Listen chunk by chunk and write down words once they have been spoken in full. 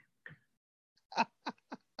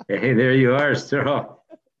Hey, there you are, Cyril.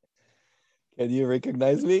 Can you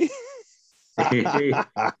recognize me? Hey,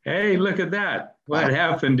 hey, look at that. What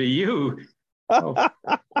happened to you? Oh,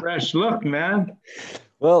 fresh look, man.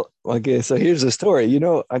 Well, okay, so here's the story.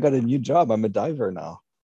 I got a new job. I'm a diver now.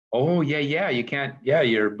 Oh, yeah, yeah. You can't, yeah,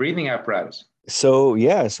 your breathing apparatus. So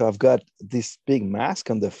I've got this big mask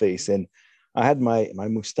on the face, and I had my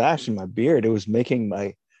mustache and my beard. It was making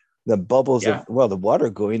my the bubbles of Yeah. the water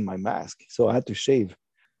go in my mask. So I had to shave.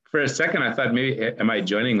 For a second, I thought maybe, am I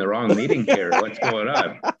joining the wrong meeting here? What's going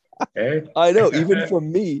on? Hey? I know, even for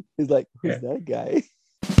me, it's like, who's Yeah. that guy?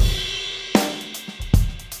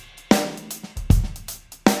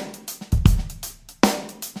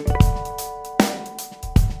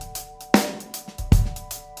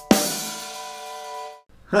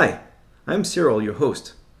 Hi, I'm Cyril, your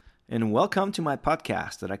host, and welcome to my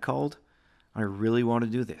podcast that I called I Really Want to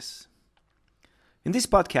Do This. In this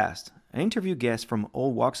podcast, I interview guests from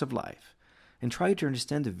all walks of life and try to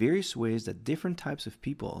understand the various ways that different types of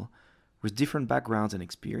people with different backgrounds and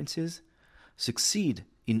experiences succeed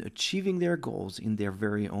in achieving their goals in their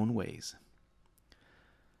very own ways.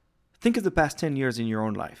 Think of the past 10 years in your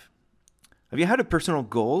own life. Have you had a personal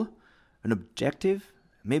goal, an objective,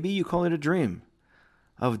 maybe you call it a dream,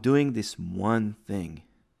 of doing this one thing?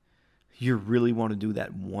 You really want to do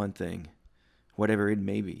that one thing, whatever it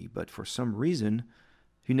may be, but for some reason,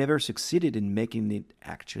 you never succeeded in making it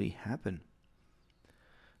actually happen.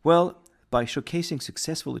 Well, by showcasing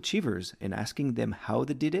successful achievers and asking them how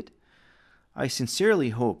they did it, I sincerely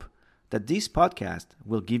hope that this podcast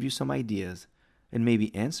will give you some ideas and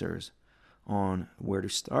maybe answers on where to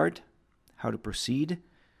start, how to proceed,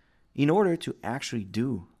 in order to actually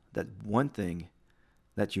do that one thing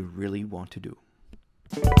that you really want to do.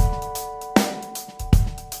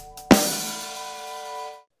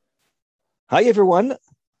 Hi, everyone.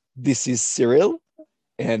 This is Cyril,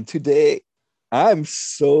 and today I'm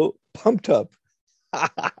so pumped up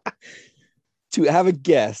to have a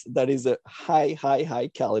guest that is a high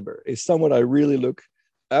caliber. Is someone I really look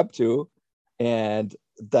up to and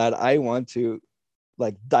that I want to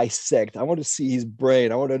like dissect. I want to see his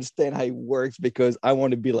brain. I want to understand how he works because I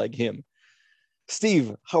want to be like him.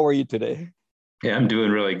 Steve, how are you today? Yeah, I'm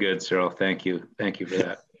doing really good, Cyril. Thank you. Thank you for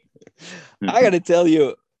that. I got to tell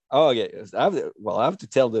you, oh, okay. I have to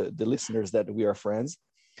tell the listeners that we are friends.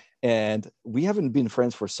 And we haven't been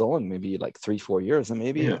friends for so long, maybe like 3-4 years, and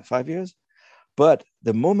maybe Yeah. 5 years. But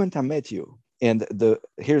the moment I met you, and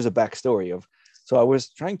here's a backstory of, so I was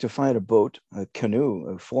trying to find a boat, a canoe,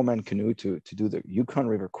 a 4-man canoe to do the Yukon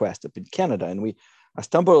River Quest up in Canada. And I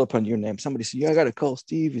stumbled upon your name. Somebody said, yeah, I got to call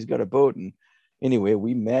Steve. He's got a boat. And anyway,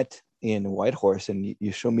 we met in Whitehorse and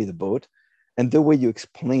you showed me the boat. And the way you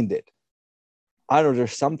explained it, I don't know,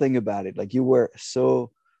 there's something about it. Like you were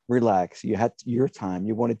so relaxed. You had your time.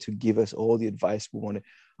 You wanted to give us all the advice we wanted.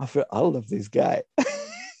 I felt, I love this guy.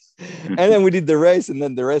 And then we did the race, and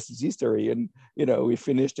then the rest is history. And we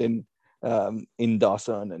finished in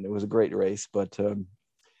Dawson, and it was a great race. But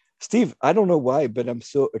Steve, I don't know why, but I'm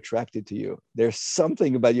so attracted to you. There's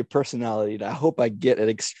something about your personality that I hope I get it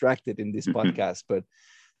extracted in this podcast. But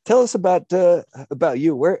tell us about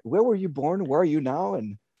you. Where were you born? Where are you now?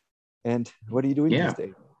 And what are you doing these Yeah.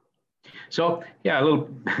 days? So yeah, a little.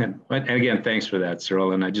 And again, thanks for that,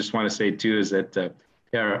 Cyril. And I just want to say too is that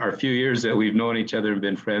yeah, our few years that we've known each other and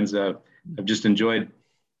been friends, I've just enjoyed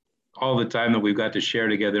all the time that we've got to share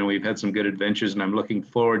together, and we've had some good adventures. And I'm looking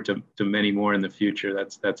forward to many more in the future.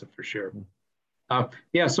 That's for sure.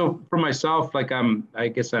 Yeah. So for myself, like I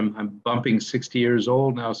guess I'm bumping 60 years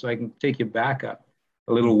old now, so I can take you back a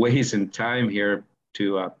little ways in time here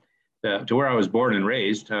to where I was born and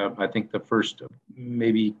raised. I think the first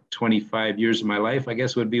maybe 25 years of my life, I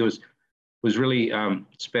guess, was really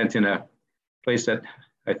spent in a place that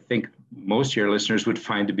I think most of your listeners would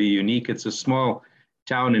find to be unique. It's a small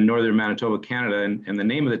town in northern Manitoba, Canada, and the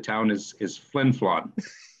name of the town is Flin Flon.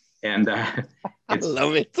 And I it's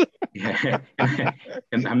love it. yeah,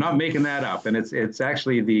 and I'm not making that up. And it's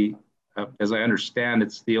actually as I understand,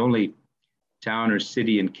 it's the only town or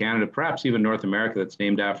city in Canada, perhaps even North America, that's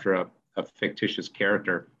named after a fictitious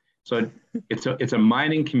character. So it's a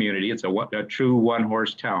mining community. It's a true one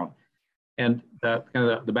horse town. And kind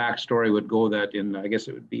of the backstory would go that I guess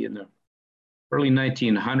it would be in the early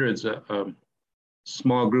 1900s, a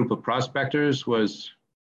small group of prospectors was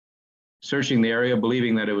searching the area,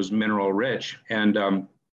 believing that it was mineral rich. And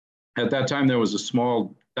at that time, there was a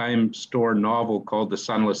small dime store novel called The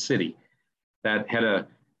Sunless City that had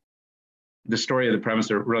the story of the premise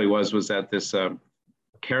that really was that this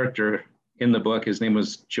character in the book, his name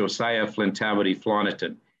was Josiah Flintabity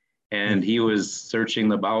Floniton, and he was searching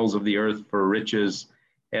the bowels of the earth for riches,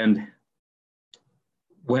 And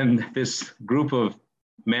when this group of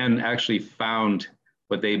men actually found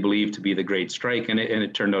what they believed to be the Great Strike, and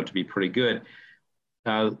it turned out to be pretty good,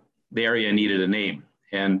 the area needed a name.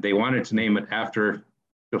 And they wanted to name it after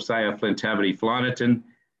Josiah Flintabity Flanagan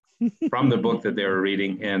from the book that they were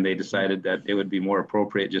reading, and they decided that it would be more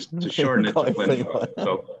appropriate just to shorten it to Flin Flon.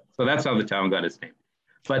 So that's how the town got its name.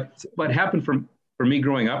 But what happened for me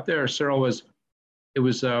growing up there, Cyril, was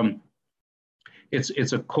it's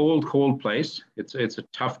a cold place. It's a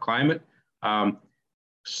tough climate.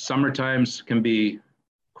 Summer times can be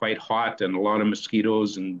quite hot and a lot of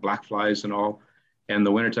mosquitoes and black flies and all. And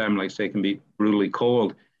the wintertime, like I say, can be brutally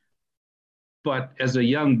cold. But as a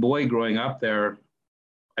young boy growing up there,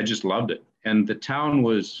 I just loved it. And the town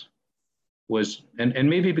was and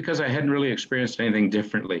maybe because I hadn't really experienced anything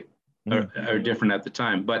differently or different at the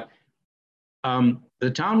time, but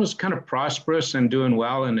the town was kind of prosperous and doing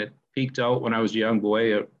well, and it peaked out when I was a young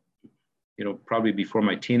boy, probably before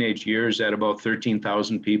my teenage years, at about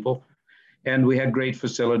 13,000 people. And we had great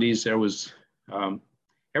facilities. There was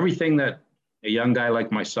everything that a young guy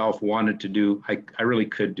like myself wanted to do, I really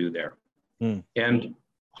could do there. And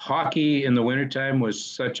hockey in the wintertime was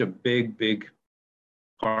such a big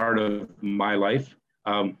part of my life.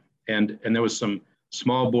 And there was some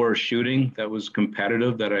small bore shooting that was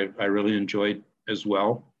competitive that I really enjoyed as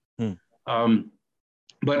well.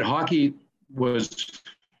 But hockey was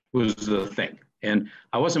the thing. And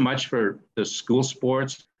I wasn't much for the school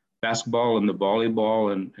sports, basketball and the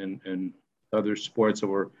volleyball and other sports that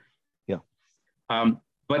were.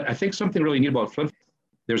 But I think something really neat about Flint,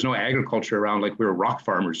 there's no agriculture around. Like, we were rock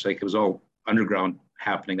farmers. Like, it was all underground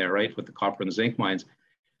happening there, right, with the copper and the zinc mines.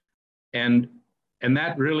 And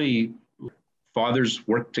that really, fathers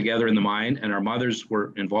worked together in the mine, and our mothers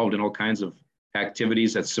were involved in all kinds of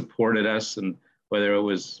activities that supported us. And whether it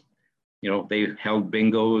was, they held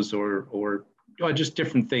bingos or just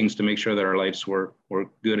different things to make sure that our lives were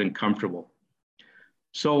good and comfortable.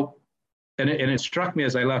 So, and it struck me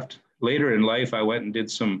as I left later in life, I went and did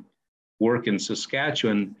some work in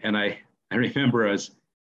Saskatchewan, and I remember I was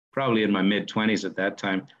probably in my mid-20s at that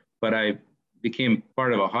time, but I became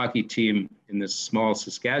part of a hockey team in this small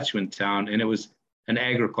Saskatchewan town, and it was an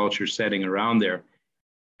agriculture setting around there.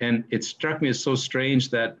 And it struck me as so strange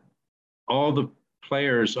that all the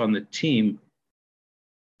players on the team,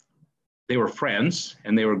 they were friends,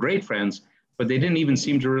 and they were great friends, but they didn't even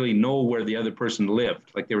seem to really know where the other person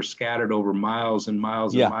lived. Like, they were scattered over miles and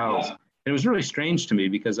miles and miles. And it was really strange to me,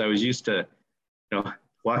 because I was used to,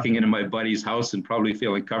 walking into my buddy's house and probably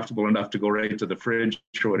feeling comfortable enough to go right to the fridge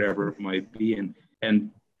or whatever it might be.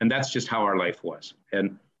 And that's just how our life was.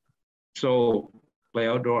 And so play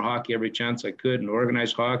outdoor hockey every chance I could and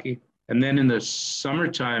organize hockey. And then in the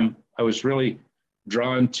summertime, I was really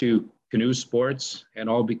drawn to canoe sports, and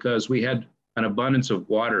all because we had an abundance of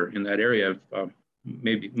water in that area.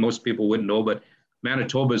 Maybe most people wouldn't know, but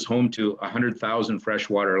Manitoba is home to 100,000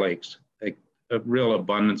 freshwater lakes, like a real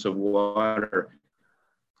abundance of water.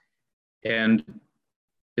 And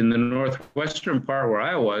in the northwestern part where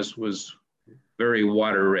I was very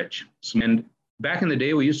water rich. And back in the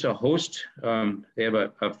day, we used to host, they have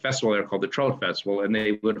a festival there called the Trout Festival, and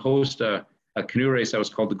they would host a canoe race that was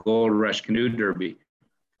called the Gold Rush Canoe Derby.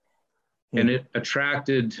 And it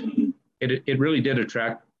really did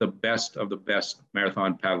attract the best of the best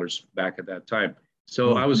marathon paddlers back at that time.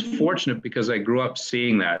 So I was fortunate because I grew up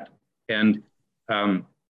seeing that. And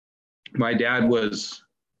my dad was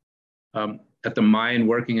at the mine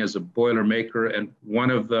working as a boiler maker, and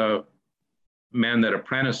one of the men that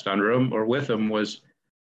apprenticed under him or with him was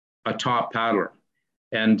a top paddler.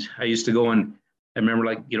 And I used to go, and I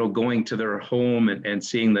remember going to their home and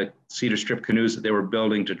seeing the cedar strip canoes that they were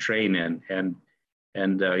building to train in, and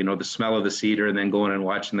the smell of the cedar, and then going and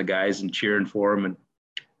watching the guys and cheering for them.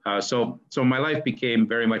 And so my life became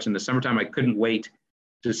very much in the summertime. I couldn't wait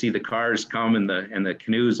to see the cars come and the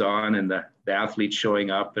canoes on and the athletes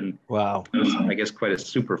showing up. And wow, I was, I guess, quite a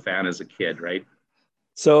super fan as a kid, right?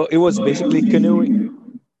 So it was basically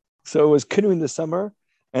canoeing. So it was canoe in the summer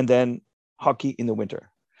and then hockey in the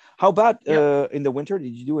winter. How about in the winter? Did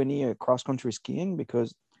you do any cross-country skiing?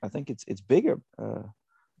 Because I think it's bigger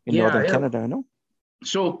in northern Canada, I know.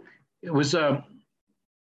 So it was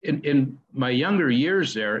in my younger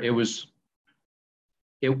years there, it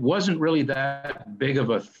wasn't really that big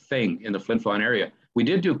of a thing in the Flin Flon area. We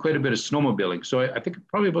did do quite a bit of snowmobiling. So I think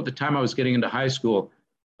probably about the time I was getting into high school,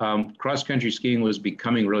 cross-country skiing was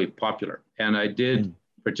becoming really popular. And I did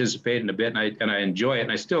participate in a bit, and I enjoy it.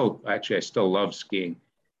 And I still love skiing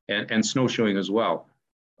and snowshoeing as well.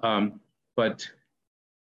 But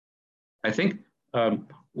I think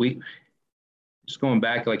just going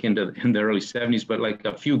back like in the early 70s, but like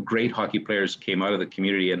a few great hockey players came out of the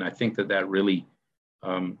community. And I think that really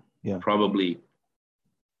probably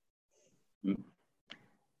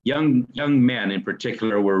young men in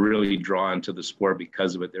particular were really drawn to the sport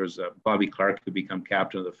because of it. There was Bobby Clarke who became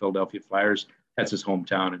captain of the Philadelphia Flyers. That's his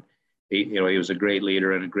hometown. And he was a great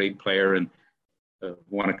leader and a great player, and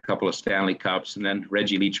won a couple of Stanley Cups. And then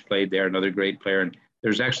Reggie Leach played there, another great player. And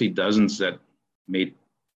there's actually dozens that made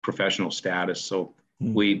professional status. So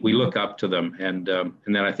we look up to them. And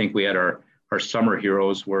then I think we had our summer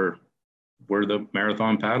heroes were the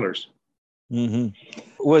marathon paddlers. Mm-hmm.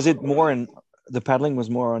 Was it the paddling was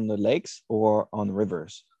more on the lakes or on the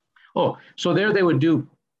rivers? Oh, so there they would do,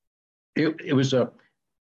 it was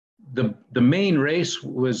the main race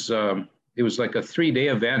was, it was like a 3-day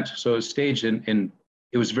event. So it was staged in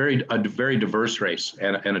it was a very diverse race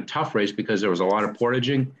and a tough race because there was a lot of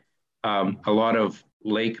portaging, a lot of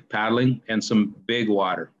lake paddling, and some big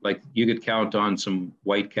water. Like you could count on some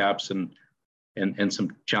whitecaps and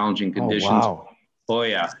some challenging conditions. Oh, wow. Oh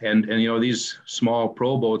yeah, and these small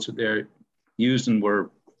pro boats that they're using were,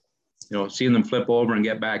 seeing them flip over and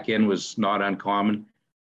get back in was not uncommon,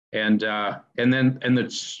 and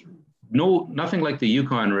it's nothing like the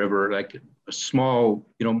Yukon River, like a small,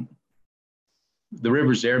 the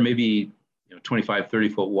rivers there maybe 25, 30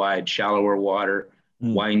 foot wide, shallower water,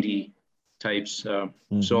 windy types.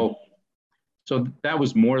 So that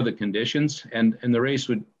was more the conditions, and the race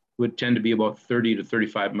would tend to be about 30 to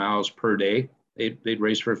 35 miles per day. They'd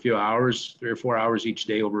race for a few hours, 3 or 4 hours each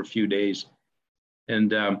day over a few days.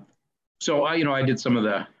 And so I did some of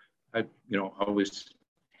I always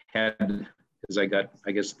had, as I got,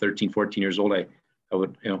 I guess, 13, 14 years old, I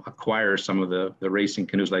would, acquire some of the racing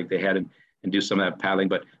canoes like they had and do some of that paddling.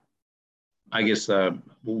 But I guess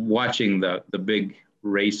watching the big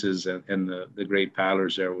races and the great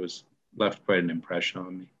paddlers there left quite an impression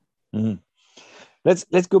on me. Mm-hmm.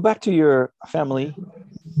 Let's go back to your family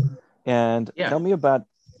and tell me about,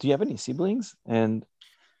 do you have any siblings? And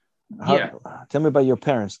tell me about your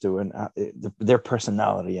parents too, and their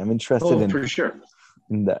personality. I'm interested in for sure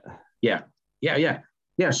in that. Yeah.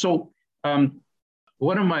 So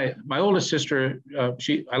one of my oldest sister,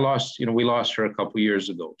 we lost her a couple years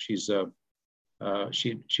ago. She's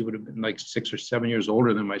she would have been like 6 or 7 years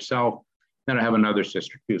older than myself. Then I have another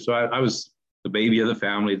sister too. So I was the baby of the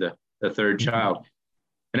family, the third child.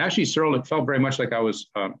 And actually, Cyril, it felt very much like I was,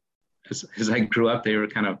 as I grew up,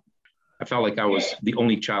 I felt like I was the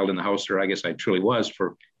only child in the house, or I guess I truly was it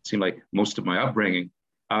seemed like most of my upbringing.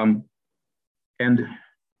 And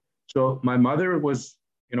so my mother was,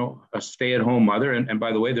 a stay-at-home mother. And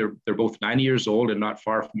by the way, they're both 90 years old and not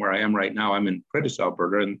far from where I am right now. I'm in Prentice,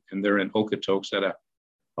 Alberta, and they're in Okotoks at a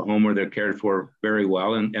home where they're cared for very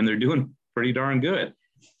well, and they're doing pretty darn good.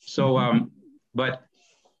 So, my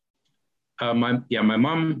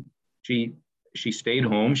mom, she stayed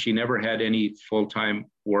home. She never had any full-time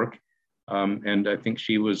work. And I think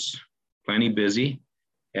she was plenty busy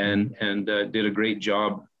and did a great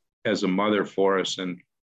job as a mother for us. And,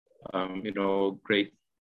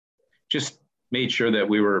 just made sure that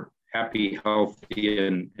we were happy, healthy,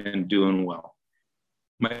 and doing well.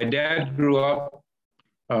 My dad grew up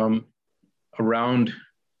around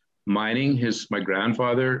mining, my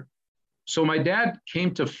grandfather. So my dad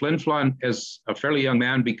came to Flin Flon as a fairly young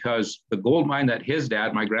man because the gold mine that his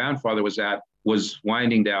dad, my grandfather, was at was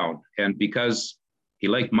winding down. And because he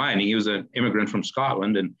liked mining, he was an immigrant from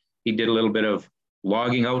Scotland, and he did a little bit of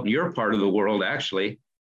logging out in your part of the world, actually,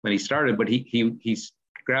 when he started, but he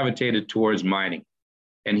gravitated towards mining.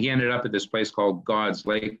 And he ended up at this place called God's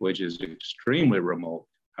Lake, which is extremely remote.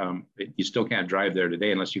 You still can't drive there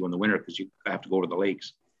today unless you go in the winter because you have to go to the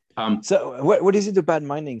lakes. So what is it about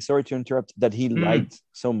mining? Sorry to interrupt, that he liked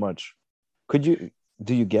so much. Do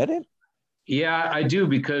you get it? Yeah, I do,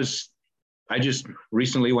 because I just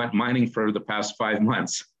recently went mining for the past 5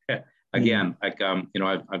 months. Again, I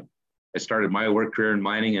started my work career in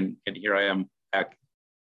mining, and here I am back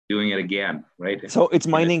doing it again, right? So it's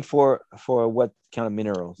mining for what kind of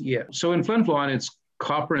minerals? Yeah, so in Flin Flon, it's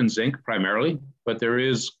copper and zinc primarily, but there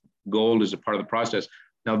is gold as a part of the process.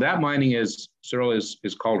 Now that mining is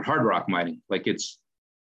called hard rock mining. Like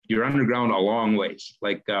you're underground a long ways,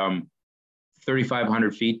 like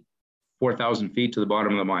 3,500 feet, 4,000 feet to the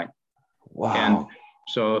bottom of the mine. Wow. And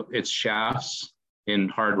so it's shafts in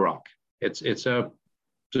hard rock. It's a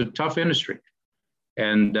tough industry.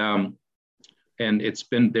 And there's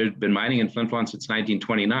been mining in Flin Flon since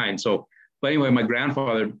 1929. So, but anyway, my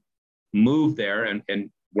grandfather moved there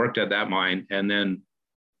and worked at that mine. And then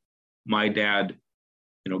my dad,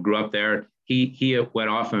 grew up there. He went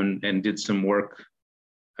off and did some work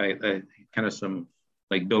I kind of some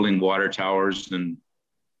like building water towers and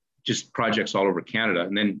just projects all over Canada.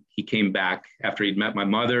 And then he came back after he'd met my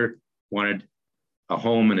mother, wanted a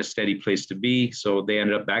home and a steady place to be. So they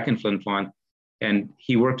ended up back in Flin Flon, and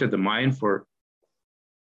he worked at the mine for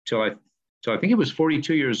till I think he was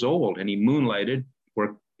 42 years old, and he moonlighted,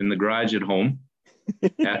 worked in the garage at home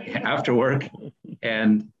after work.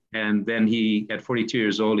 And then he, at 42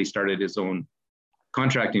 years old, he started his own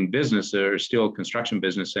contracting business or steel construction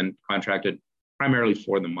business and contracted primarily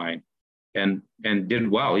for the mine and did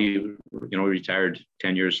well. He, retired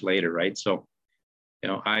 10 years later, right? So,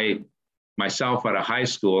 I myself out of high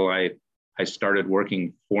school, I started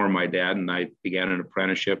working for my dad, and I began an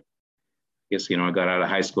apprenticeship. I guess, I got out of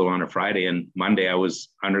high school on a Friday, and Monday I was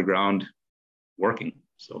underground working.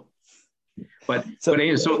 So, but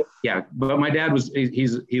my dad was,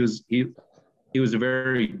 he was a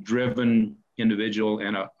very driven individual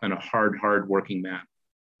and a hard working man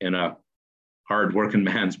in a hard working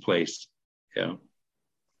man's place. Yeah.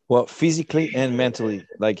 Well, physically and mentally,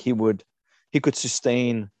 like he could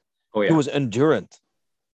sustain. Oh yeah. He was endurant.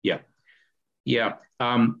 Yeah. Yeah.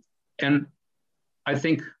 And I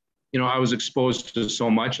think, I was exposed to so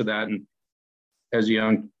much of that. And as a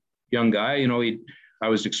young guy, I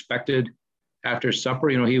was expected after supper,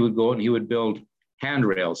 he would go and he would build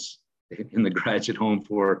handrails in the garage at home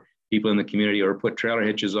for people in the community, or put trailer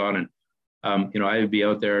hitches on. And, I would be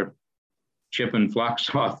out there chipping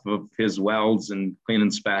flux off of his welds and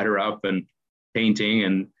cleaning spatter up and painting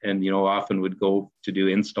and often would go to do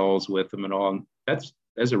installs with him and all. And that's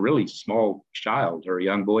as a really small child or a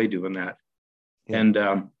young boy doing that. Yeah.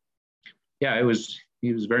 And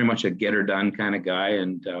he was very much a get her done kind of guy,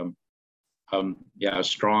 and a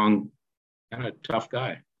strong, kind of tough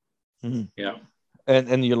guy. Mm-hmm. Yeah.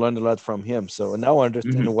 And you learned a lot from him. So now I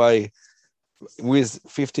understand mm-hmm. why, with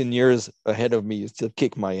 15 years ahead of me, you still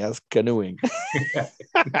kick my ass canoeing.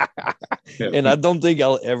 And I don't think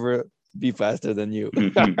I'll ever be faster than you.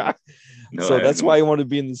 Mm-hmm. No, so that's why I want to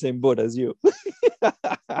be in the same boat as you.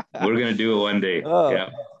 We're going to do it one day. Yeah.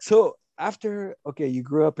 So after, you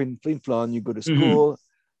grew up in Flin Flon, you go to school.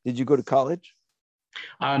 Mm-hmm. Did you go to college?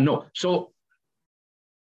 No. So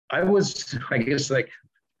I was, I guess, like,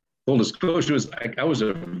 full disclosure, I was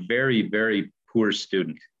a very, very poor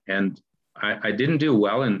student, and I didn't do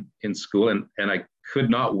well in school, and I could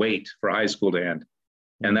not wait for high school to end.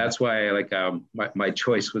 And that's why my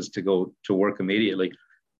choice was to go to work immediately.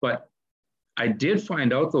 But I did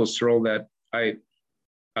find out, though, Cyril, that I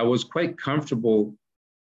was quite comfortable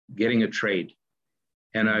getting a trade,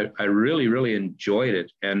 and I really, really enjoyed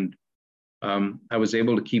it. And I was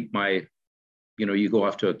able to keep my, you go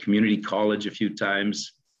off to a community college a few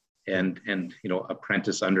times and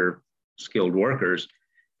apprentice under skilled workers.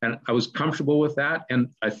 And I was comfortable with that. And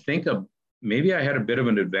I think maybe I had a bit of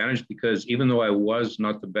an advantage, because even though I was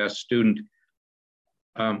not the best student,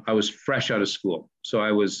 I was fresh out of school. So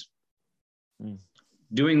I was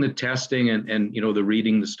doing the testing and the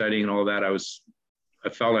reading, the studying and all that. I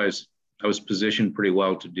felt I was positioned pretty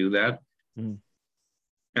well to do that. Mm.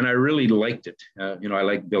 And I really liked it. I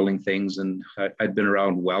like building things, and I'd been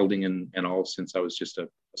around welding and all since I was just a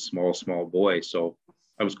small boy. So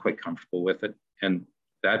I was quite comfortable with it, and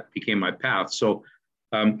that became my path. So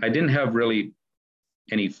I didn't have really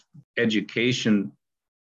any education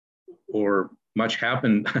or much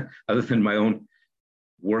happen other than my own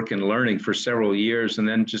work and learning for several years. And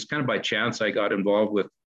then just kind of by chance, I got involved with,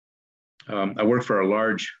 I worked for a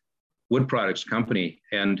large wood products company,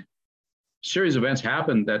 and series of events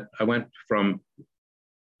happened that I went from,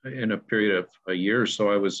 in a period of a year or so,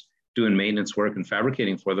 I was doing maintenance work and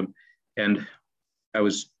fabricating for them. And I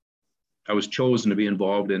was chosen to be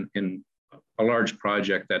involved in a large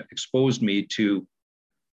project that exposed me to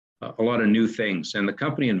a lot of new things. And the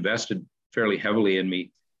company invested fairly heavily in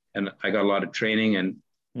me, and I got a lot of training.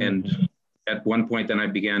 And at one point, then I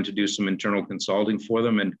began to do some internal consulting for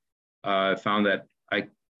them, and I found that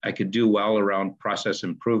I could do well around process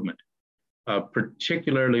improvement.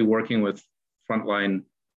 Particularly working with frontline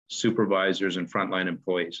supervisors and frontline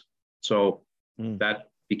employees. So that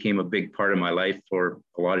became a big part of my life for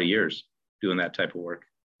a lot of years, doing that type of work.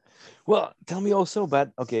 Well, tell me also about,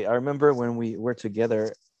 I remember when we were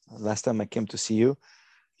together, last time I came to see you,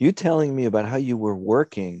 you telling me about how you were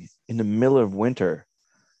working in the middle of winter,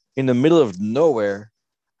 in the middle of nowhere,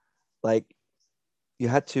 like you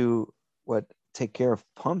had to, take care of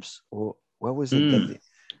pumps, or what was it?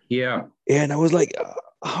 Yeah. And I was like,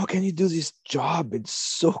 how can you do this job? It's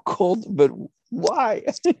so cold, but why?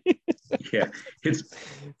 Yeah.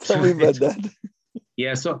 Tell me about that.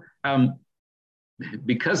 Yeah. So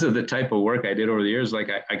because of the type of work I did over the years, like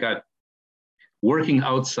I got working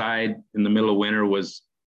outside in the middle of winter was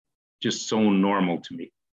just so normal to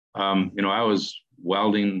me. I was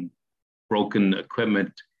welding broken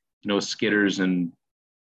equipment, skidders and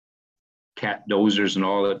cat dozers and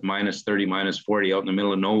all at -30, -40 out in the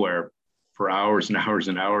middle of nowhere for hours and hours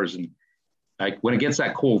and hours. And like when it gets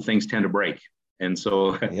that cold, things tend to break. And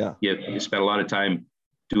so Yeah. you spend a lot of time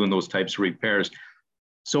doing those types of repairs.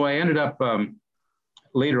 So I ended up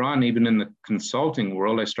later on, even in the consulting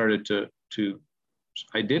world, I started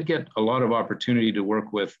I did get a lot of opportunity to work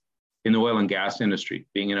in the oil and gas industry,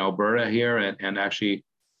 being in Alberta here, and actually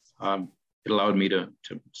it allowed me to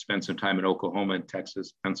spend some time in Oklahoma and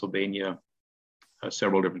Texas, Pennsylvania,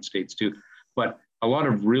 several different states too. But a lot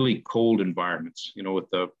of really cold environments, with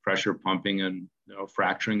the pressure pumping, and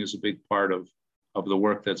fracturing is a big part of the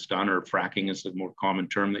work that's done, or fracking is the more common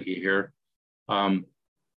term that you hear.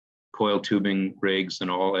 Coil tubing rigs and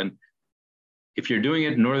all. And if you're doing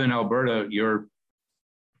it in northern Alberta, your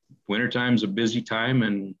wintertime's a busy time,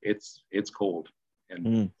 and it's cold.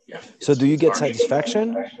 And so do you get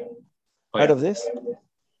satisfaction out of this?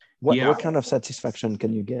 Yeah. What kind of satisfaction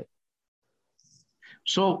can you get?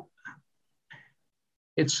 So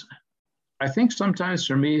I think sometimes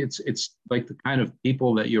for me, it's like the kind of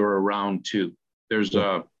people that you're around too. There's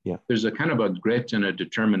a kind of a grit and a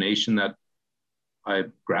determination that I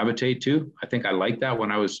gravitate to. I think I like that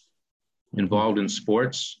when I was involved in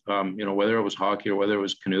sports, whether it was hockey or whether it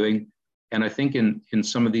was canoeing. And I think in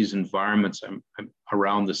some of these environments, I'm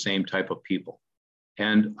around the same type of people.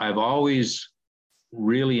 And I've always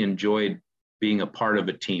really enjoyed being a part of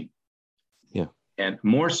a team. Yeah. And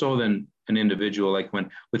more so than an individual, like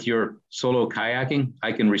with your solo kayaking,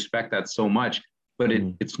 I can respect that so much, but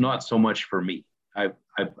it's not so much for me.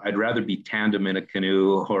 I'd rather be tandem in a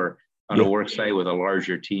canoe or on a work site with a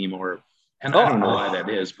larger team, and I don't know why that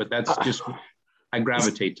is, but that's just, I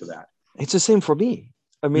gravitate to that. It's the same for me.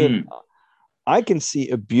 I mean, I can see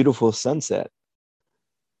a beautiful sunset.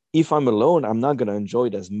 If I'm alone, I'm not going to enjoy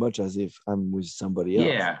it as much as if I'm with somebody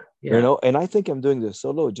else. Yeah. And I think I'm doing the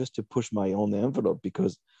solo just to push my own envelope,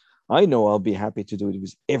 because I know I'll be happy to do it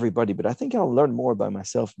with everybody, but I think I'll learn more by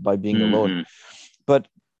myself by being alone. But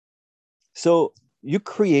so you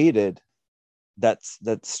created that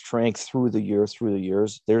strength through the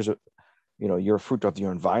years. There's you're a fruit of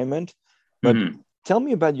your environment. But tell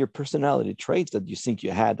me about your personality traits that you think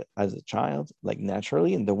you had as a child, like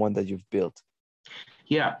naturally, and the one that you've built.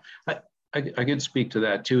 Yeah, I could speak to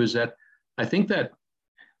that too, is that I think that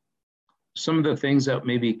some of the things that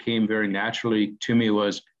maybe came very naturally to me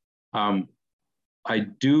was I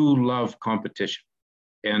do love competition.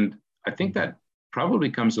 And I think that probably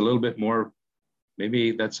comes a little bit more,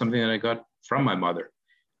 maybe that's something that I got from my mother.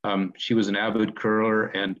 She was an avid curler,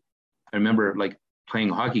 and I remember like playing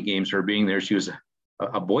hockey games, her being there. She was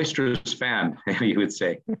a boisterous fan, you would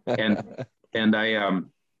say. And I,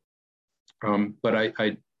 but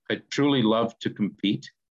I truly love to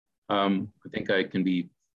compete. I think I can be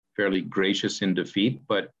fairly gracious in defeat,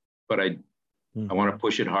 but I want to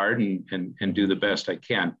push it hard and do the best I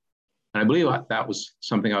can. And I believe that was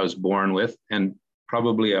something I was born with, and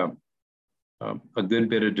probably a good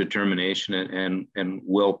bit of determination and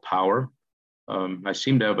willpower. I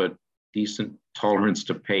seem to have a decent tolerance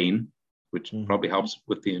to pain, which probably helps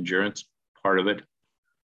with the endurance part of it.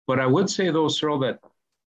 But I would say though, Cyril, that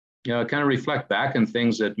I kind of reflect back on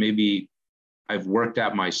things that maybe I've worked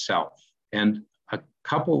at myself, and a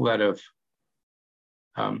couple that have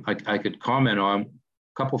I could comment on. A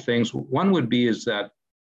couple things. One would be is that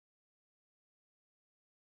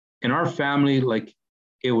in our family, like,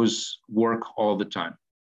 it was work all the time.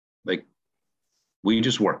 Like, we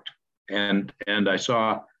just worked, and I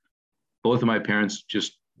saw both of my parents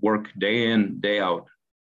just work day in, day out.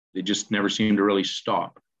 They just never seemed to really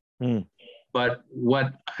stop. But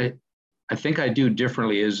what I think I do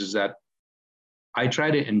differently is that I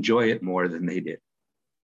try to enjoy it more than they did.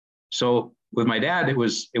 So with my dad, it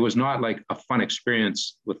was not like a fun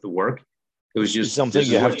experience with the work. It was just something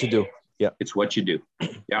you have to do. Yeah, it's what you do.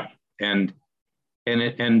 Yeah, and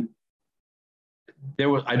there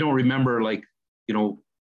was, I don't remember, like,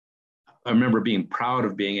 I remember being proud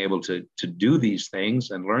of being able to do these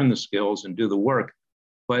things and learn the skills and do the work,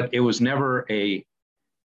 but it was never a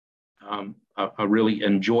really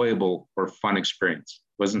enjoyable or fun experience.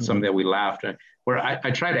 It wasn't something that we laughed at. Where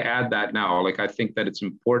I try to add that now. Like, I think that it's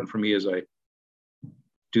important for me as I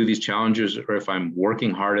do these challenges, or if I'm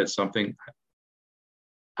working hard at something,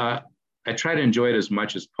 I try to enjoy it as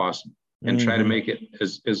much as possible and try to make it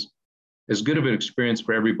as good of an experience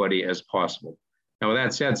for everybody as possible. Now, with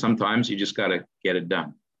that said, sometimes you just got to get it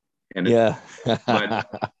done. And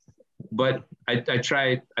but I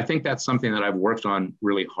try, I think that's something that I've worked on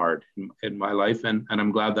really hard in my life, and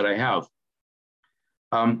I'm glad that I have.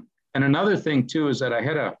 And another thing too is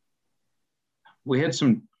that we had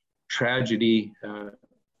some tragedy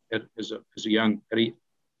as a young,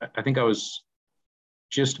 I think I was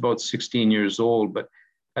just about 16 years old, but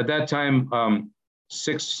at that time,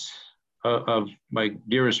 six of my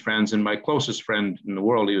dearest friends and my closest friend in the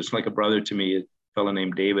world, he was like a brother to me, a fellow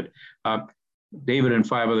named David. David and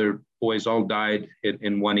five other boys all died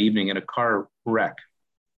in one evening in a car wreck.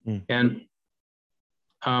 And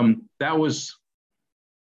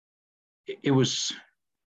it was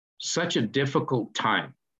such a difficult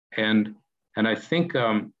time. And I think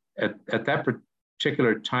at that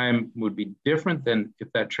particular time would be different than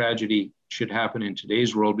if that tragedy should happen in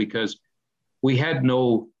today's world, because we had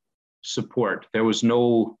no support. There was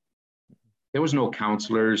no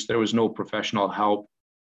counselors. There was no professional help.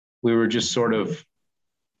 We were just sort of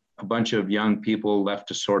a bunch of young people left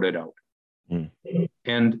to sort it out.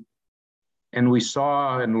 And we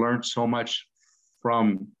saw and learned so much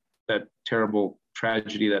from that terrible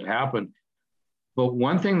tragedy that happened. But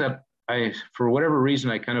one thing that for whatever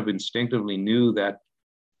reason, I kind of instinctively knew that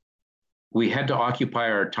we had to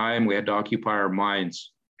occupy our time, we had to occupy our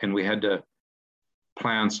minds, and we had to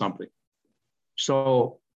plan something.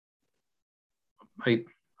 So I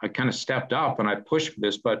kind of stepped up and I pushed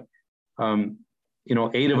this, but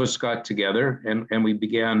 8 of us got together and we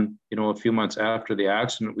began, a few months after the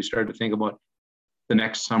accident, we started to think about the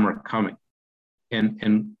next summer coming.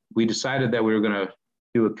 And we decided that we were going to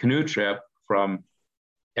do a canoe trip from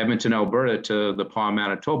Edmonton, Alberta to the Pas,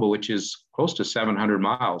 Manitoba, which is close to 700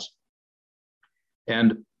 miles.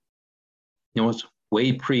 And, it's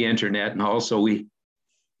way pre-internet. And also we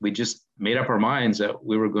just made up our minds that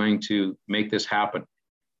we were going to make this happen.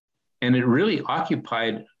 And it really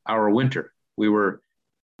occupied our winter. We were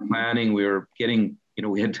planning, we were getting,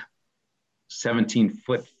 we had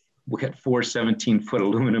 17-foot, we had 4 17-foot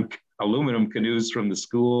aluminum canoes from the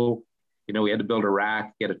school. We had to build a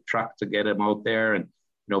rack, get a truck to get them out there, and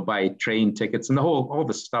buy train tickets and all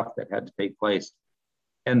the stuff that had to take place.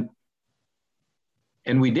 And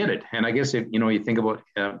we did it. And I guess if you think about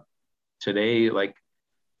today, like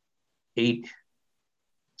 8,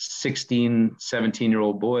 16,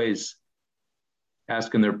 17-year-old boys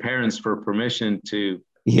asking their parents for permission to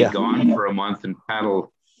be gone for a month and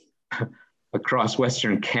paddle across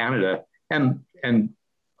Western Canada. And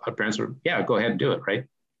our parents were, go ahead and do it, right?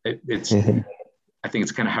 It's I think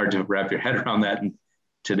it's kind of hard to wrap your head around that and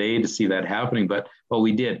today to see that happening, but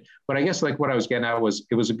we did. But I guess like what I was getting at was,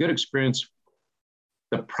 it was a good experience.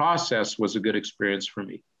 The process was a good experience for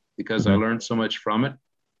me because I learned so much from it.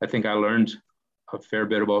 I think I learned a fair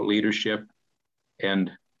bit about leadership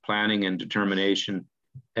and planning and determination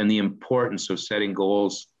and the importance of setting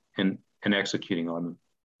goals and executing on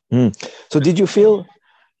them. So did you feel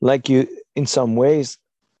like in some ways,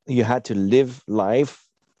 you had to live life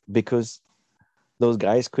because those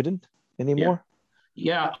guys couldn't anymore?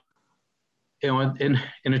 Yeah. In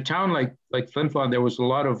a town like Flin Flon, there was a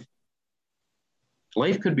lot of,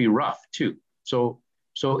 life could be rough too. So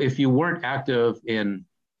if you weren't active in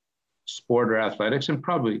sport or athletics, and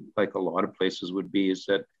probably like a lot of places would be, is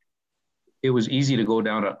that it was easy to go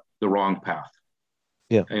down the wrong path.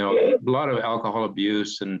 Yeah. A lot of alcohol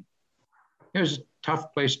abuse, and it was a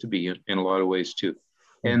tough place to be in a lot of ways too.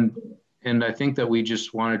 And I think that we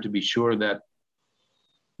just wanted to be sure that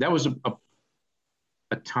was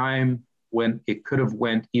a time when it could have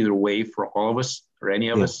went either way for all of us or any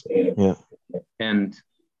of us. Yeah. And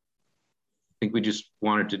I think we just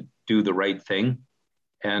wanted to do the right thing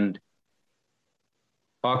and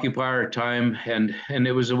occupy our time. And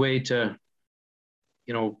it was a way to,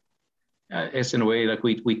 it's in a way like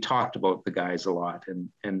we talked about the guys a lot,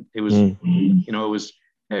 and it was, it was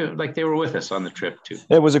like they were with us on the trip too.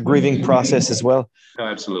 It was a grieving process as well. Oh,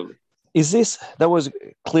 absolutely. That was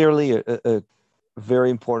clearly a very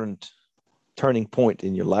important turning point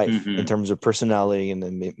in your life in terms of personality, and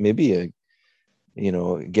then maybe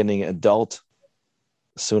getting adult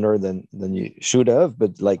sooner than you should have,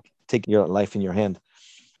 but like taking your life in your hand.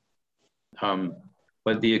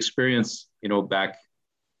 But the experience, back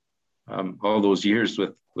all those years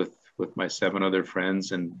with my 7 other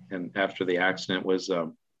friends and after the accident was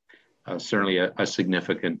certainly a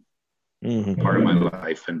significant part of my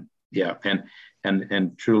life. And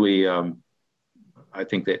and truly, I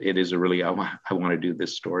think that it is I want to do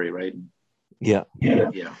this story, right? Yeah.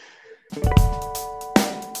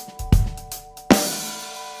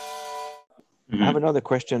 I have another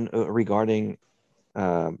question regarding,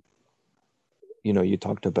 you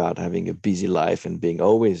talked about having a busy life and being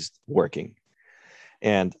always working.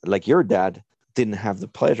 And like your dad didn't have the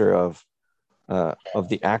pleasure of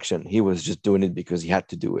the action. He was just doing it because he had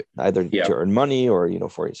to do it, either Yeah. to earn money or, you know,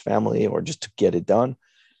 for his family or just to get it done.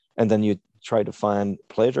 And then you try to find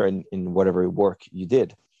pleasure in whatever work you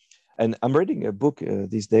did. And I'm reading a book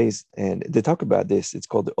these days, and they talk about this. It's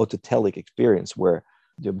called the autotelic experience, where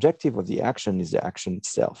the objective of the action is the action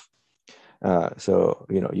itself. So,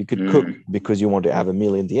 you know, you could cook because you want to have a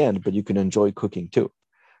meal in the end, but you can enjoy cooking too,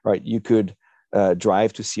 right? You could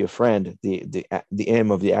drive to see a friend. The aim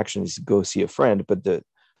of the action is to go see a friend, but the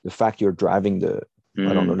fact you're driving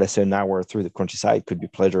I don't know, let's say an hour through the countryside could be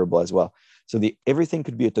pleasurable as well. So everything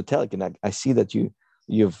could be a totalic, and I see that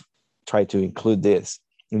you've tried to include this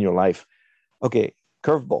in your life. Okay,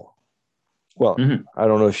 curveball. Well, I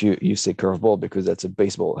don't know if you say curveball because that's a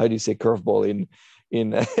baseball. How do you say curveball in?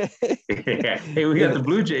 Hey, we got the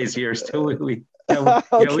Blue Jays here, so we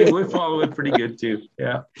follow it pretty good too.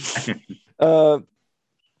 Yeah.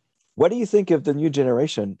 What do you think of the new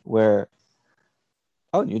generation?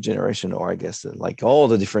 New generation, or I guess like all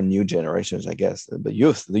the different new generations, I guess the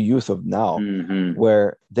youth of now,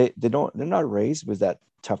 where they're not raised with that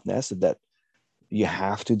toughness, that you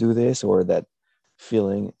have to do this, or that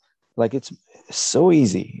feeling like it's so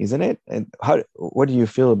easy, isn't it? And what do you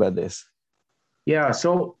feel about this? Yeah,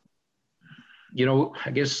 so, you know,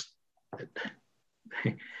 I guess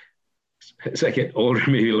as I get older,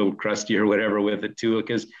 maybe a little crusty or whatever with it too,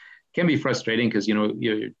 because it can be frustrating because, you know,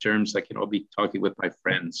 your terms, like, you know, I'll be talking with my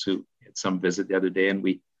friends who had some visit the other day, and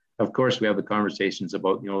of course, we have the conversations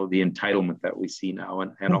about, you know, the entitlement that we see now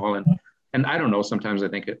and all. And I don't know, sometimes I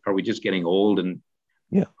think, are we just getting old and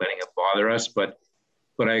letting it bother us? But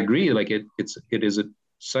I agree, like it is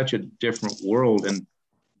such a different world.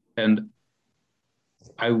 And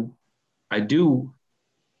I do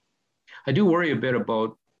worry a bit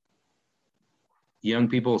about young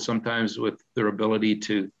people sometimes with their ability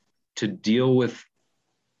to deal with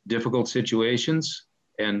difficult situations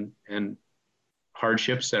and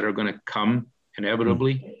hardships that are going to come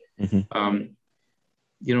inevitably. You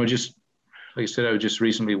know, just like I said, I was just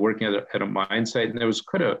recently working at a mine site, and there was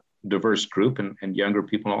quite a diverse group and younger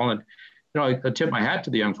people and all. And, you know, I tip my hat to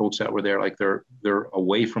the young folks that were there. Like they're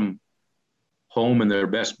away from home and their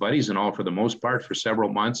best buddies and all for the most part for several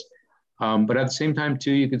months. But at the same time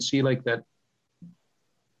too, you could see like that,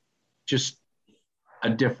 just a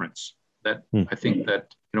difference that I think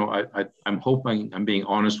that, you know, I'm hoping I'm being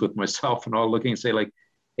honest with myself and all, looking and say like,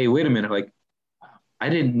 hey, wait a minute. Like, I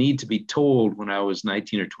didn't need to be told when I was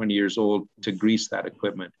 19 or 20 years old to grease that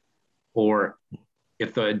equipment, or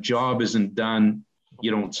if the job isn't done, you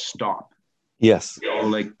don't stop. Yes. You know,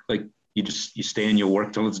 like you stay and you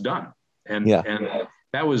work till it's done. And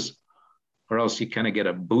that was, or else you kind of get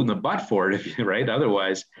a boot in the butt for it, right?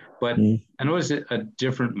 Otherwise, but I know it's a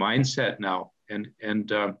different mindset now. And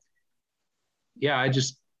I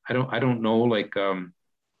don't know, like, I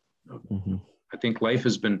think life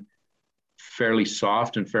has been fairly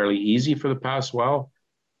soft and fairly easy for the past while,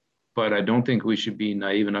 but I don't think we should be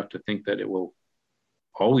naive enough to think that it will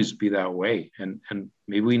always be that way. And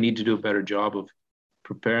maybe we need to do a better job of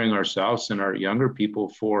preparing ourselves and our younger people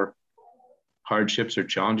for hardships or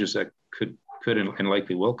challenges that could and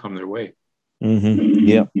likely will come their way.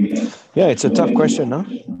 Yeah, it's a tough question, huh?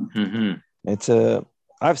 It's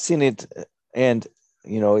I've seen it, and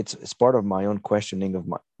you know, it's part of my own questioning of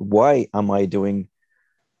why am I doing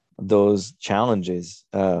those challenges?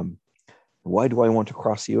 Why do I want to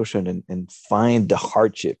cross the ocean and find the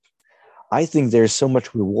hardship? I think there's so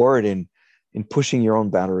much reward in pushing your own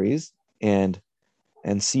boundaries and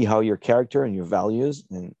see how your character and your values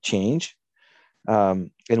and change,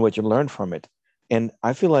 and what you learn from it. And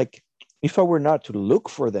I feel like if I were not to look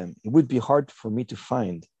for them, it would be hard for me to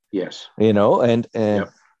find. Yes. You know, and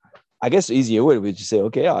I guess the easier way would just say,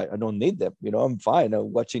 okay, I don't need them. You know, I'm fine.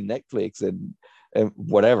 I'm watching Netflix and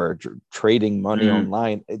whatever, trading money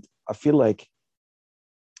online. I feel like,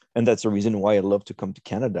 and that's the reason why I love to come to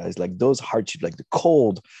Canada, is like those hardships, like the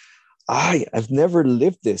cold. I've never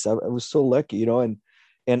lived this. I was so lucky, you know,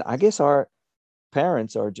 and I guess our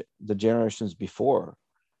parents, or the generations before,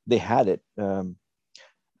 they had it.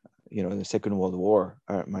 You know, in the Second World War,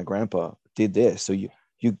 my grandpa did this. So you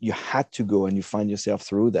had to go and you find yourself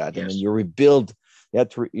through that. Yes. And then you rebuild.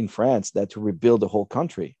 In France, that to rebuild the whole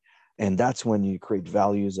country. And that's when you create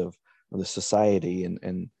values of the society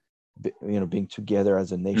and you know, being together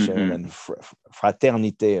as a nation and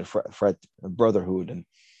fraternité, brotherhood.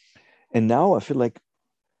 And now I feel like,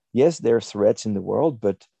 yes, there are threats in the world,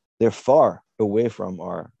 but they're far away from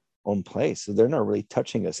our own place. So they're not really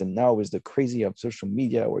touching us. And now is the crazy of social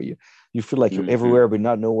media where you feel like you're everywhere, but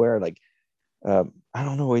not nowhere. Like, I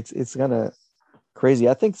don't know, it's gonna, crazy.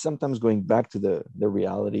 I think sometimes going back to the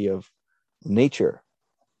reality of nature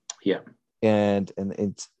Yeah. and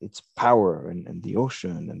its power and the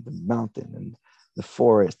ocean and the mountain and the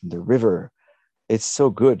forest and the river. It's so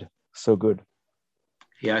good. So good.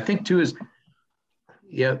 Yeah. I think too is,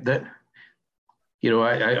 yeah, that,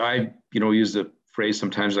 I use the phrase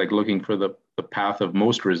sometimes like looking for the path of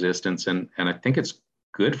most resistance. And I think it's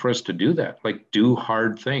good for us to do that, like do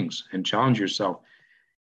hard things and challenge yourself.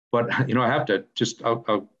 But, I have to just,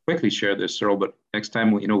 I'll quickly share this, Cyril, but next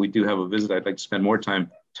time, we do have a visit, I'd like to spend more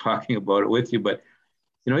time talking about it with you. But,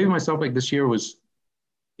 even myself, like this year was,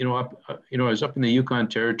 I was up in the Yukon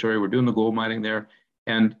Territory. We're doing the gold mining there.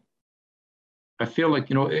 And I feel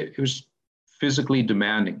like, it was physically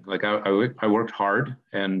demanding. Like I worked hard,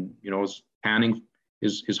 and, panning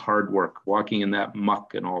is hard work. Walking in that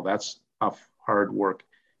muck and all that's tough, hard work,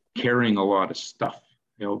 carrying a lot of stuff,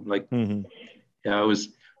 like, yeah, it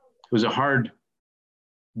was a hard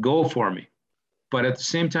goal for me. But at the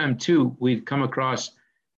same time, too, we'd come across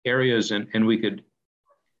areas and we could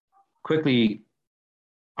quickly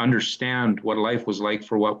understand what life was like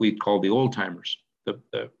for what we call the old timers.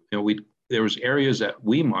 There was areas that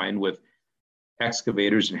we mined with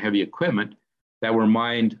excavators and heavy equipment that were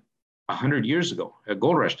mined 100 years ago at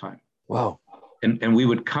gold rush time. Wow. And we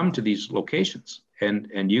would come to these locations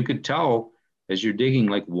and you could tell as you're digging,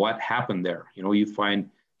 like what happened there. You find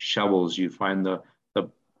shovels, you find the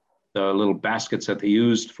little baskets that they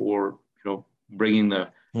used for, bringing the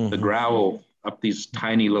gravel up these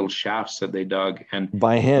tiny little shafts that they dug, and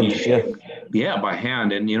by hand. Yeah, by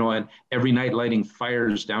hand. And and every night lighting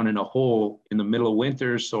fires down in a hole in the middle of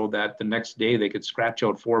winter so that the next day they could scratch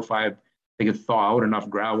out 4 or 5, they could thaw out enough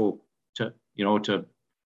gravel to to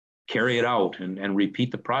carry it out and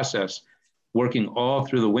repeat the process, working all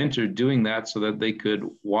through the winter doing that so that they could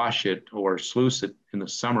wash it or sluice it in the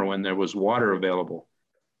summer when there was water available.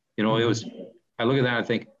 It was, I look at that and I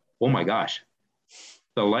think, oh my gosh,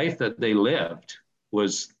 the life that they lived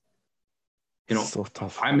was, so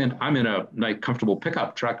tough. I'm in a like comfortable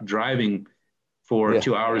pickup truck driving for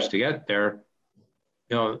 2 hours to get there.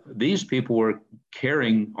 These people were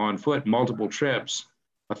carrying on foot multiple trips,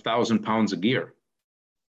 1,000 pounds of gear,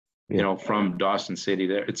 from Dawson City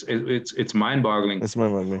there. It's mind-boggling. It's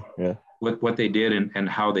mind-boggling. Yeah. What they did and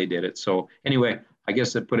how they did it. So anyway, I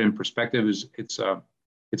guess that put it in perspective is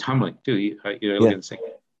it's humbling too. You look at the thing.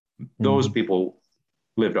 Those people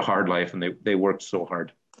lived a hard life and they worked so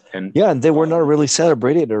hard. And and they were not really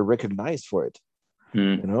celebrated or recognized for it.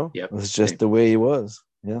 Yep. It was just the way it was.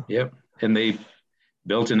 Yeah. Yep. And they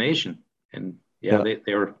built a nation. And they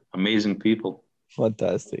were amazing people.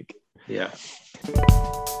 Fantastic. Yeah.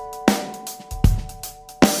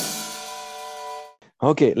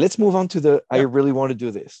 Okay, let's move on to I really want to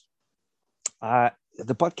do this.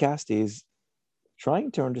 The podcast is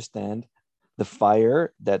trying to understand the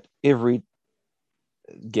fire that every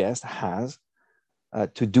guest has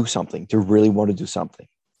to do something, to really want to do something.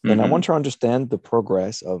 And I want to understand the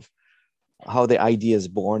progress of how the idea is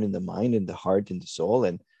born in the mind, in the heart, in the soul,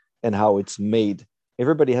 and how it's made.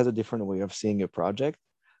 Everybody has a different way of seeing a project.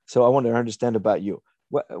 So I want to understand about you.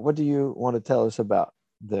 What do you want to tell us about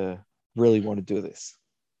the really want to do this?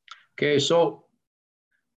 Okay, so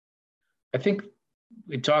I think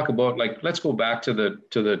we talk about, like, let's go back to the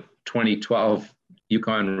 2012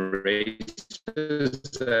 Yukon races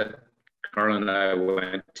that Carl and I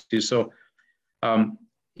went to. So,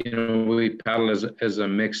 we paddled as a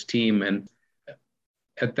mixed team, and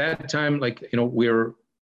at that time, like, we were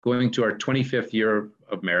going to our 25th year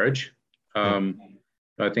of marriage.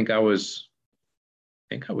 I think I was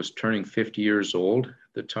turning 50 years old at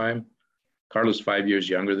the time. Carla's 5 years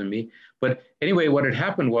younger than me. But anyway, what had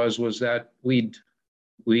happened was that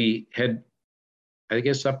we had, I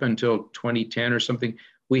guess up until 2010 or something,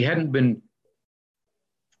 we hadn't been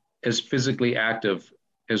as physically active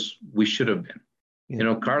as we should have been.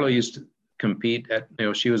 Carla used to compete at,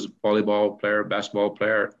 she was a volleyball player, basketball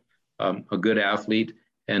player, a good athlete.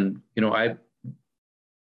 And,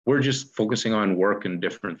 we're just focusing on work and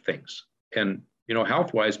different things. And,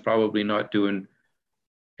 health-wise, probably not doing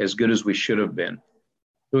as good as we should have been.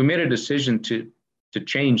 So we made a decision to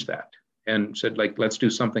change that and said, like, let's do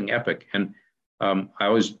something epic. And I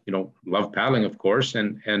always, love paddling, of course.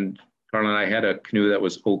 And Carla and I had a canoe that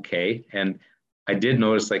was okay. And I did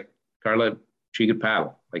notice, like, Carla, she could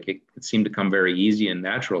paddle. Like, it seemed to come very easy and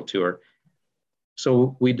natural to her.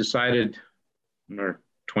 So we decided on our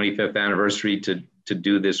 25th anniversary to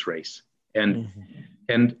do this race. And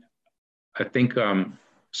I think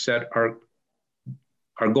set our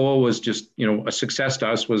goal was just, a success to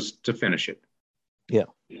us was to finish it. Yeah.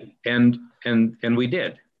 And we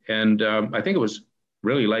did. And I think it was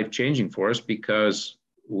really life-changing for us because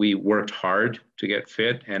we worked hard to get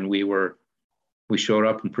fit, and we showed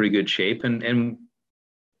up in pretty good shape. And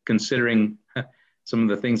considering some of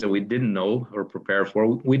the things that we didn't know or prepare for,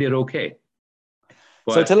 we did okay.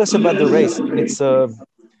 But, so tell us about the race. It's a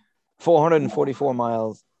 444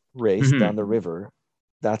 miles race down the river.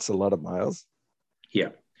 That's a lot of miles. Yeah.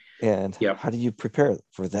 And how did you prepare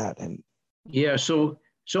for that? And so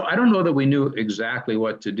I don't know that we knew exactly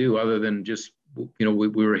what to do, other than just,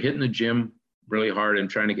 we were hitting the gym really hard and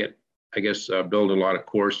trying to get, I guess, build a lot of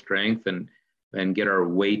core strength and get our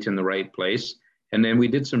weight in the right place. And then we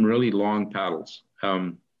did some really long paddles,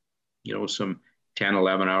 some 10,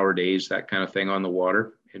 11 hour days, that kind of thing on the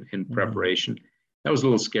water in preparation. That was a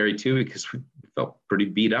little scary too, because we felt pretty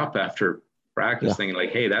beat up after practice, thinking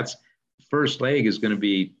like, hey, that's first leg is going to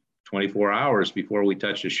be 24 hours before we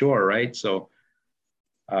touch the shore, right? So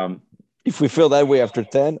if we feel that way after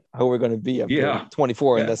 10, how are we going to be after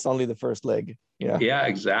 24? And that's only the first leg. Yeah,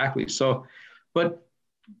 exactly. So, but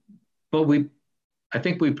I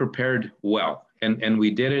think we prepared well, and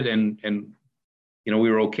we did it, and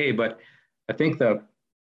we were okay. But I think the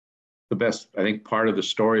best, I think, part of the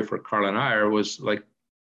story for Carla and I was like,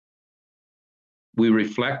 we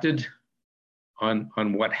reflected on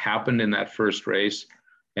what happened in that first race.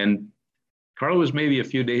 And Carla was maybe a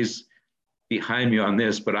few days behind me on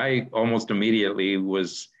this, but I almost immediately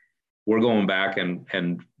we're going back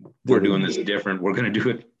and we're doing this different. We're going to do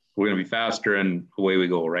it. We're going to be faster, and away we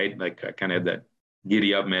go, right? Like, I kind of had that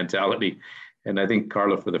giddy up mentality. And I think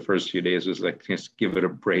Carla for the first few days was like, just give it a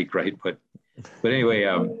break, right? But anyway,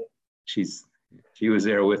 she was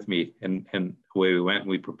there with me, and away we went, and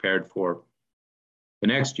we prepared for the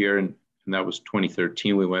next year. And that was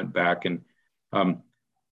 2013. We went back, and I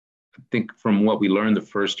think from what we learned the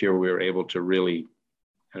first year, we were able to really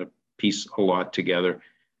kind of piece a lot together.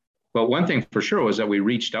 But one thing for sure was that we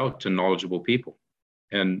reached out to knowledgeable people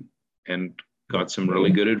and got some really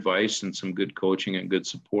good advice and some good coaching and good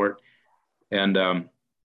support. And I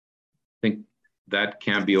think that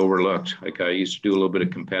can't be overlooked. Like, I used to do a little bit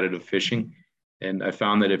of competitive fishing, and I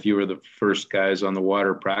found that if you were the first guys on the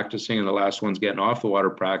water practicing and the last ones getting off the water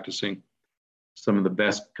practicing, some of the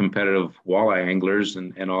best competitive walleye anglers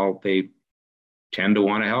and all, they tend to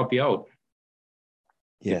want to help you out.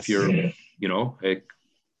 Yes. If you're,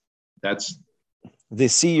 that's. They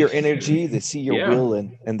see your energy, they see your will,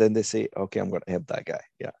 and then they say, okay, I'm going to help that guy.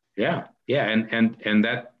 Yeah. And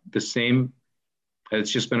that the same, it's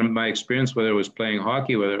just been my experience, whether it was playing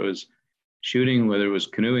hockey, whether it was shooting, whether it was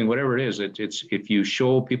canoeing, whatever it is, it's if you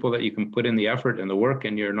show people that you can put in the effort and the work,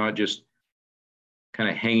 and you're not just kind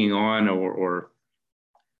of hanging on or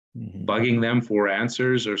bugging them for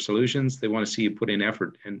answers or solutions. They want to see you put in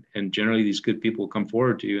effort, and generally these good people come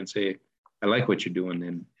forward to you and say, I like what you're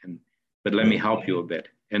doing, but let me help you a bit.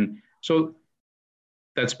 And so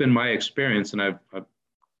that's been my experience, and I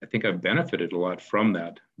think I've benefited a lot from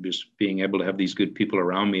that, just being able to have these good people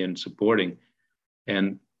around me and supporting,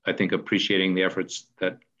 and I think appreciating the efforts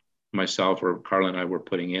that myself or Carla and I were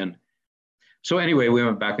putting in. So anyway, we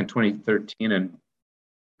went back in 2013, and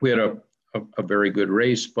we had a very good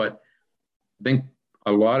race, but I think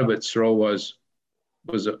a lot of it, Cyril, was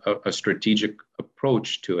a strategic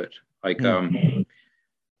approach to it. Like,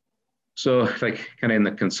 so like kind of in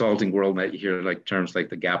the consulting world that you hear like terms like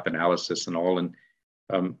the gap analysis and all,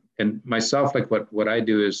 and myself, like what I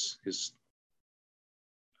do is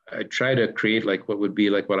I try to create like what would be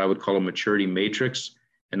like what I would call a maturity matrix,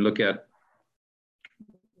 and look at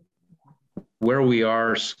where we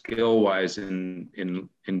are skill-wise in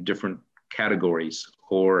different categories,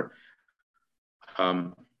 or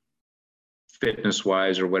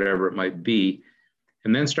fitness-wise, or whatever it might be,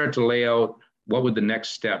 and then start to lay out what would the next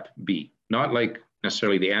step be. Not like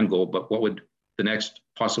necessarily the end goal, but what would the next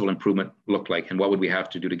possible improvement look like, and what would we have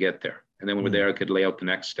to do to get there? And then when we're there, I could lay out the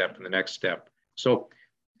next step and the next step. So,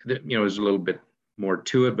 there's a little bit more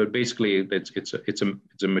to it, but basically it's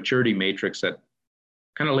a maturity matrix that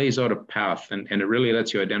kind of lays out a path, and it really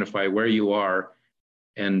lets you identify where you are,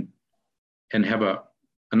 and have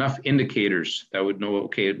enough indicators that would know,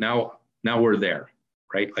 okay, now we're there,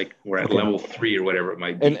 right? Like we're at level 3 or whatever it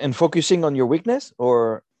might be. And focusing on your weakness,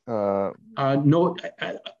 or no,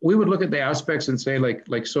 we would look at the aspects and say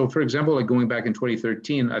like so, for example, like going back in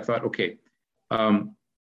 2013, I thought, okay,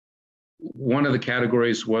 one of the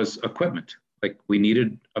categories was equipment. Like we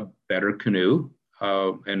needed a better canoe,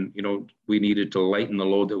 and we needed to lighten the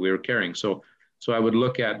load that we were carrying. So I would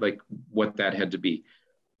look at like what that had to be.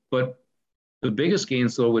 But the biggest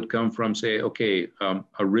gains though would come from, say, okay,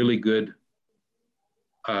 a really good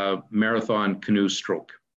marathon canoe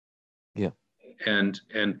stroke. Yeah. and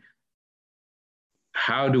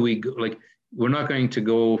how do we go, like, we're not going to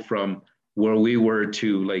go from where we were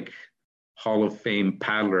to like Hall of Fame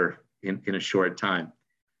paddler in a short time,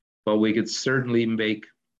 but we could certainly make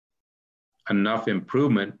enough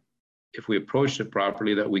improvement if we approached it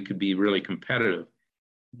properly that we could be really competitive.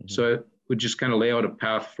 Mm-hmm. So it would just kind of lay out a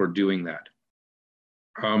path for doing that.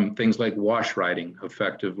 Things like wash riding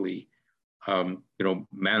effectively,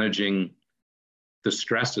 managing the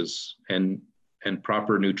stresses and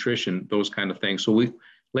proper nutrition, those kind of things. So we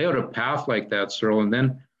lay out a path like that, Cyril, and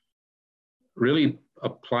then really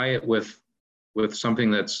apply it with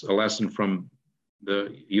something that's a lesson from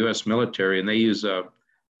the U.S. military, and they use a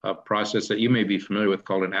process that you may be familiar with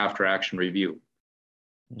called an after-action review.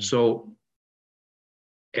 Mm. So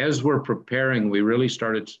as we're preparing, we really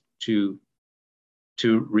started to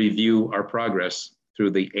review our progress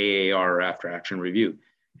through the AAR, after-action review,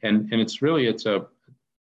 and it's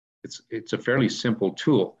a fairly simple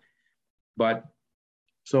tool. But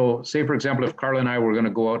so, say for example, if Carla and I were going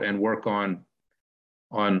to go out and work on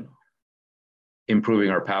improving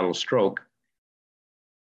our paddle stroke,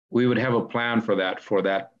 we would have a plan for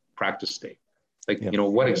that practice day. Like,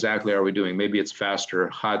 what exactly are we doing? Maybe it's faster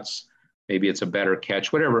huts, maybe it's a better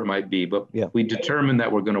catch, whatever it might be. But we determine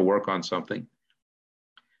that we're going to work on something.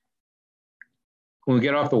 When we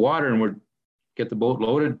get off the water and get the boat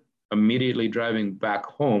loaded, immediately driving back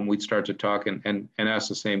home, we'd start to talk and ask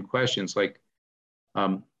the same questions, like,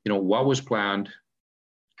 what was planned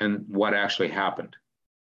and what actually happened.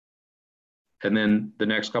 And then the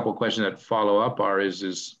next couple of questions that follow up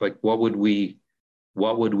is like, what would we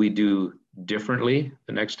do differently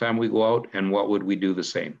the next time we go out, and what would we do the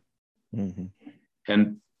same? Mm-hmm.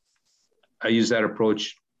 And I use that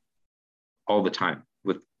approach all the time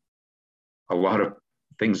with a lot of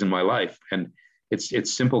things in my life. And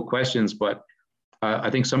it's simple questions, but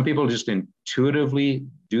I think some people just intuitively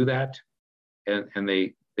do that, and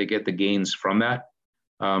they get the gains from that.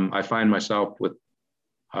 I find myself with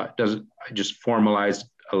I just formalize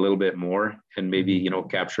a little bit more, and maybe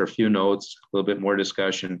capture a few notes, a little bit more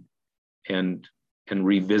discussion, and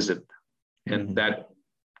revisit, and that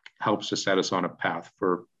helps to set us on a path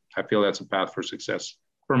for. I feel that's a path for success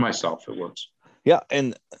for myself. It works. Yeah,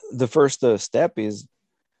 and the first step is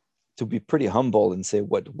to be pretty humble and say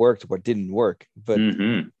what worked, what didn't work, but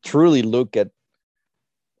truly look at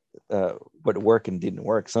what worked and didn't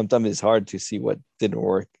work. Sometimes it's hard to see what didn't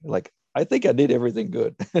work. Like, I think I did everything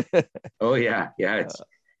good. Oh yeah.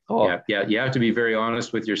 You have to be very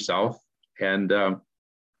honest with yourself, and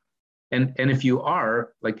if you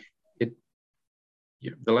are, like,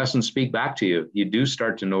 the lessons speak back to you. You do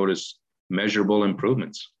start to notice measurable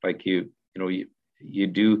improvements. Like you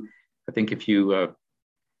do. I think if you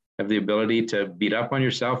have the ability to beat up on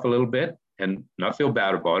yourself a little bit and not feel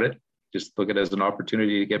bad about it, just look at it as an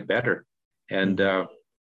opportunity to get better, and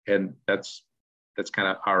that's kind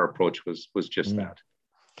of our approach was just that.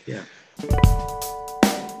 Yeah.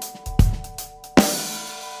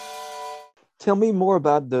 Tell me more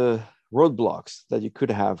about the roadblocks that you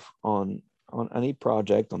could have on any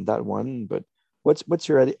project, on that one. But what's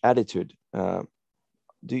your attitude? Does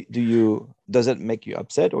it make you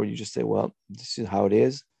upset, or you just say, well, this is how it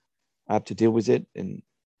is, I have to deal with it,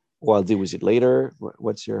 or I'll deal with it later?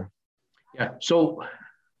 What's your? Yeah. So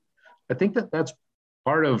I think that's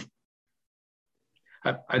part of.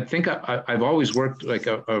 I think I've always worked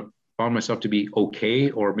found myself to be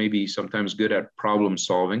okay, or maybe sometimes good at problem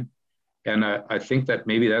solving. And I think that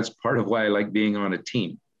maybe that's part of why I like being on a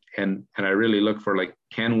team. And I really look for, like,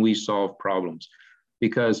 can we solve problems?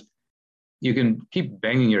 Because you can keep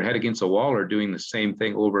banging your head against a wall or doing the same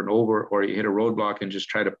thing over and over, or you hit a roadblock and just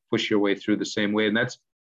try to push your way through the same way. And that's,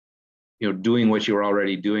 doing what you're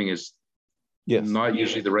already doing is not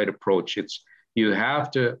usually the right approach. You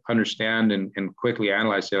have to understand and quickly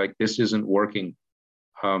analyze, say, like, this isn't working.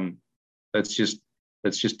 Let's just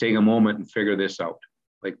take a moment and figure this out.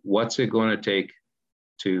 Like, what's it going to take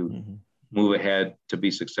to move ahead, to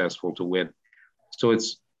be successful, to win? So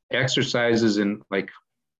it's exercises in, like,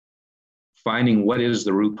 finding what is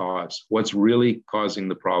the root cause, what's really causing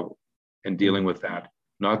the problem, and dealing with that,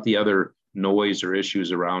 not the other noise or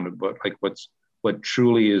issues around it, but like what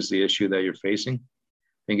truly is the issue that you're facing.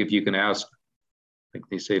 I think if you can ask, like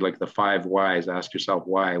they say, like the 5 whys, ask yourself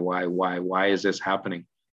why is this happening?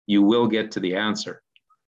 You will get to the answer,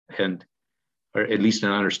 or at least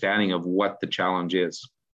an understanding of what the challenge is,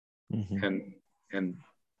 and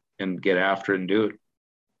get after it and do it.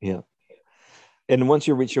 Yeah. And once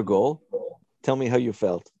you reach your goal, tell me how you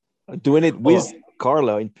felt doing it with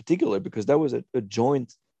Carla in particular, because that was a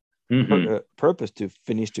joint purpose to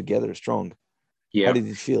finish together strong. Yeah. How did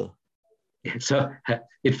it feel? so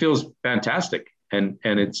it feels fantastic. And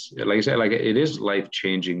it's like I said, like it is life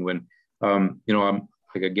changing when, I'm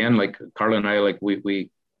like, again, like Carla and I, like we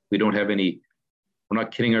don't have any, we're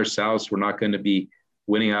not kidding ourselves. We're not going to be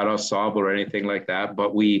winning out ensemble or anything like that,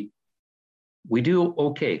 but we do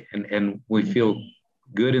okay. And we feel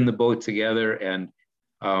good in the boat together. And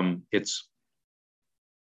it's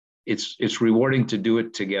rewarding to do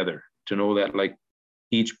it together, to know that like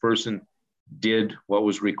each person did what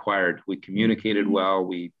was required. We communicated well.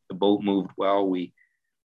 The boat moved well.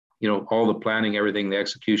 All the planning, everything, the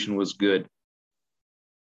execution was good.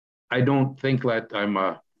 I don't think that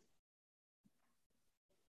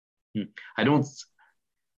I don't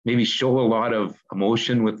maybe show a lot of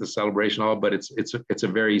emotion with the celebration all, but it's a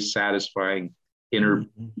very satisfying inner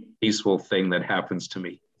peaceful thing that happens to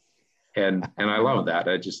me. And I love that.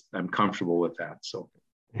 I'm comfortable with that. So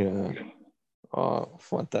yeah. Oh,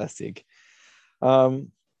 fantastic. Well,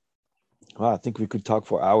 I think we could talk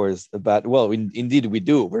for hours about, well, indeed we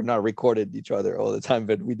do. We're not recorded each other all the time,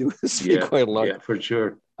 but we do speak quite a lot. Yeah, for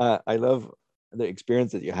sure. I love the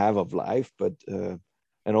experience that you have of life, but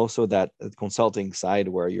and also that consulting side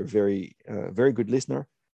where you're very good listener,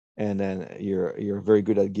 and then you're very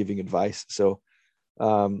good at giving advice. So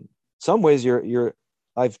some ways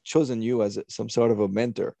I've chosen you as some sort of a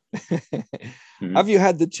mentor. Mm-hmm. Have you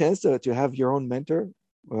had the chance to have your own mentor,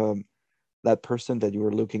 that person that you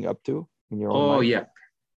were looking up to in your own life?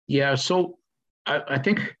 Yeah. So I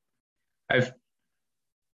think I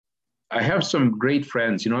have some great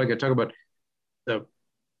friends. Like I talk about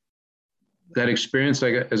that experience,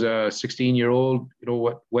 like as a 16-year-old,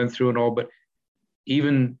 what went through and all. But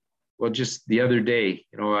even, well, just the other day,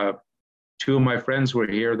 two of my friends were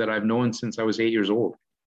here that I've known since I was 8 years old.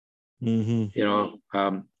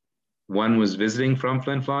 Mm-hmm. One was visiting from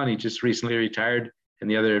Flin Flon. He just recently retired, and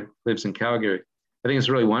the other lives in Calgary. I think it's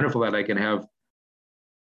really wonderful that I can have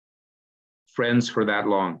friends for that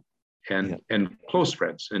long, and close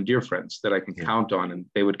friends and dear friends that I can count on, and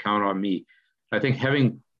they would count on me. I think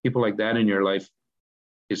having people like that in your life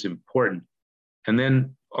is important. And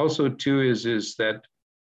then also too is that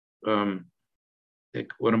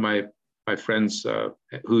like one of my friends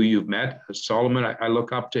who you've met, Solomon, I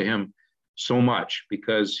look up to him so much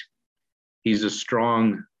because he's a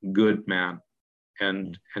strong, good man,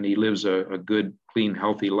 and he lives a good, clean,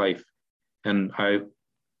 healthy life. And I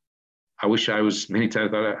wish I was, many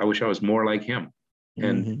times I wish I was more like him.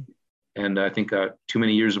 And I think too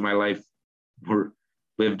many years of my life were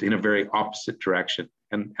lived in a very opposite direction.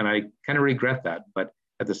 And I kind of regret that. But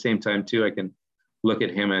at the same time too, I can look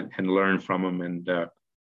at him and learn from him. And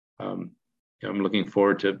I'm looking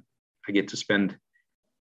forward to, I get to spend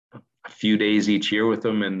a few days each year with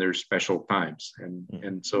him, and there's special times.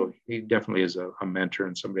 And so he definitely is a mentor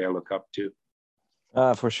and somebody I look up to.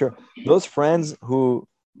 For sure. Those friends who,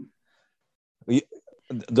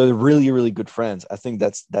 they're really, really good friends. I think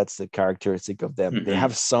that's the characteristic of them. Mm-hmm. They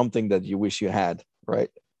have something that you wish you had,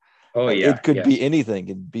 right? Oh yeah. It could be anything.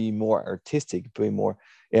 It'd be more artistic, be more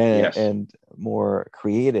and more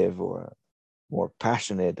creative, or more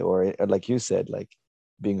passionate, or like you said, like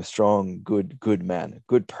being a strong, good man,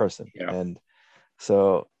 good person. Yeah. And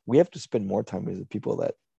so we have to spend more time with the people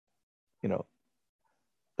that,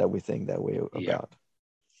 that we think that way about.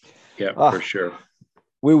 Yeah, for sure.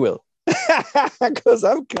 We will. Because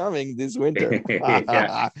I'm coming this winter. I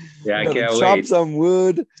can't chop wait. some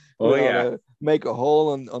wood. Oh make a hole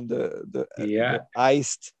on the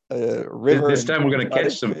iced river. This time we're gonna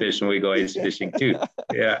catch some fish when we go ice fishing too.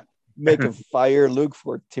 Yeah. Make a fire. Look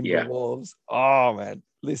for timber wolves. Oh man,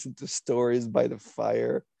 listen to stories by the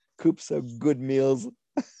fire. Cook some good meals.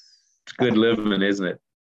 It's good living, isn't it?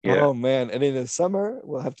 Yeah. Oh man, and in the summer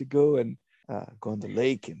we'll have to go and go on the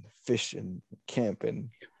lake and fish and camp and.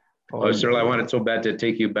 Cyril, I wanted so bad to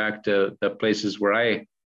take you back to the places where I,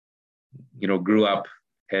 grew up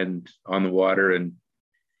and on the water, and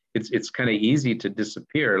it's kind of easy to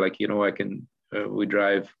disappear. Like, we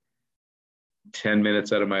drive 10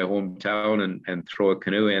 minutes out of my hometown and throw a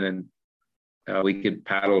canoe in, and we could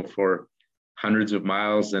paddle for hundreds of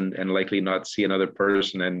miles and likely not see another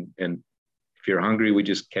person. And if you're hungry, we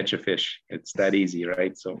just catch a fish. It's that easy,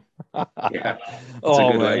 right? So, yeah, it's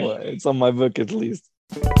a good life. It's on my bucket list.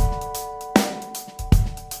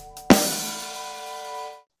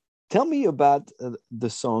 Tell me about the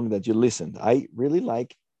song that you listened. I really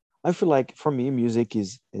like. I feel like for me, music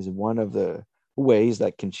is one of the ways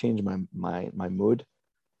that can change my mood.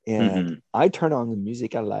 And I turn on the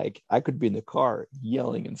music I like. I could be in the car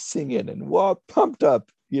yelling and singing and pumped up.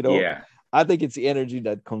 Yeah. I think it's the energy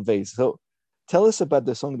that conveys. So, tell us about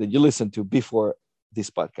the song that you listened to before this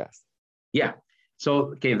podcast. Yeah.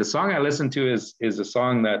 So, okay, the song I listened to is a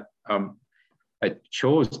song that I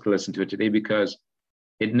chose to listen to it today because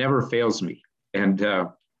it never fails me, and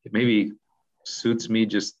it maybe suits me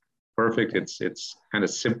just perfect. It's kind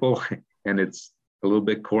of simple, and it's a little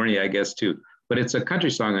bit corny, I guess, too. But it's a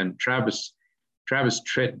country song, and Travis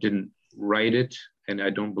Tritt didn't write it, and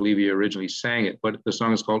I don't believe he originally sang it. But the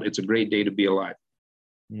song is called "It's a Great Day to Be Alive,"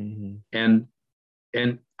 and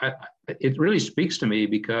it really speaks to me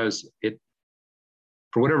because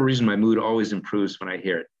for whatever reason, my mood always improves when I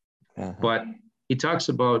hear it. But he talks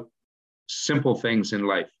about simple things in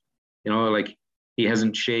life, like he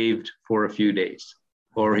hasn't shaved for a few days,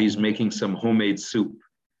 or he's making some homemade soup,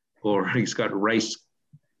 or he's got rice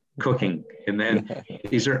cooking. And then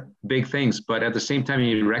these are big things, but at the same time,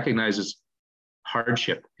 he recognizes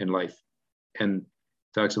hardship in life and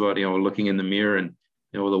talks about, looking in the mirror and,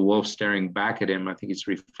 the wolf staring back at him. I think he's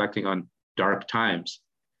reflecting on dark times.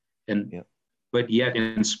 But yet,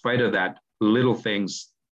 in spite of that, little things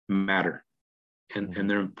matter, and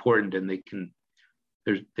they're important, and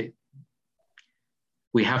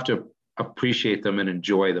we have to appreciate them and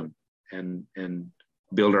enjoy them, and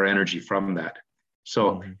build our energy from that.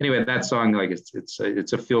 So anyway, that song, like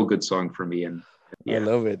it's a feel good song for me, and I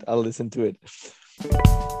love it. I'll listen to it.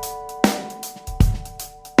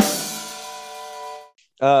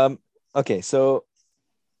 Okay, so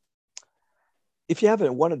if you have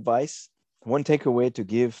one advice, one takeaway to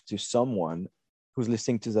give to someone who's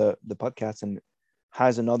listening to the podcast and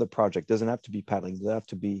has another project, doesn't have to be paddling, doesn't have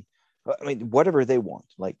to be, whatever they want,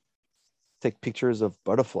 like take pictures of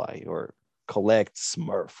butterfly or collect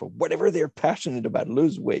Smurf or whatever they're passionate about,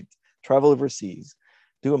 lose weight, travel overseas,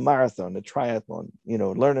 do a marathon, a triathlon,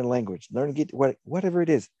 learn a language, whatever it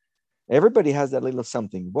is. Everybody has that little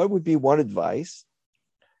something. What would be one advice,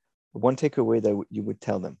 one takeaway that you would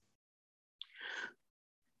tell them?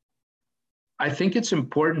 I think it's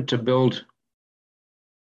important to build.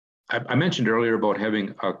 I mentioned earlier about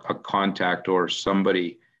having a contact or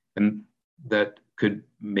somebody and that could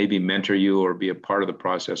maybe mentor you or be a part of the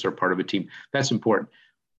process or part of a team. That's important.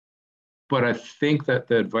 But I think that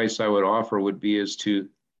the advice I would offer would be is to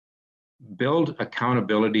build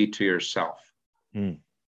accountability to yourself.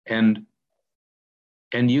 And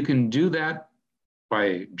you can do that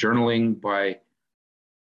by journaling,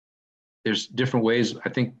 there's different ways. I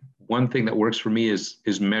think one thing that works for me is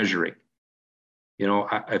measuring.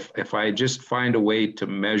 If I just find a way to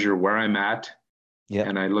measure where I'm at,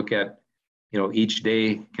 and I look at, each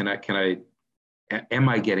day, am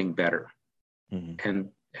I getting better?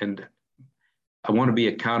 And I want to be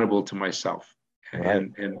accountable to myself,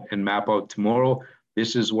 and map out tomorrow.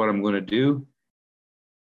 This is what I'm going to do,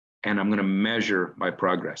 and I'm going to measure my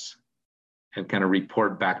progress, and kind of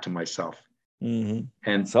report back to myself. And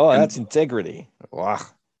so that's integrity. Wow.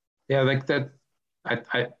 Yeah, like that.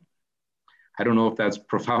 I don't know if that's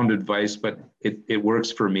profound advice, but it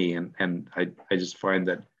works for me, and I just find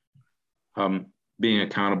that being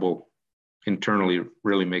accountable internally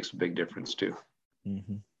really makes a big difference too.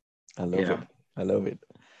 I love it.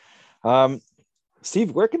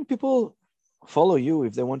 Steve, where can people follow you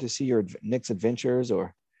if they want to see your next adventures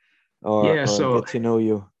or get to know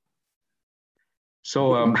you?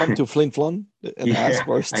 So come to Flin Flon and ask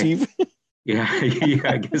for Steve.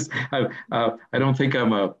 I guess I don't think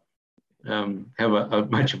I'm have a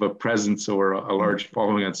much of a presence or a large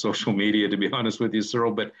following on social media, to be honest with you,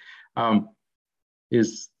 Cyril. But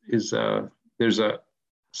there's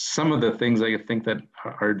some of the things I think that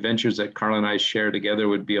our adventures that Carla and I share together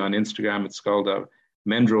would be on Instagram. It's called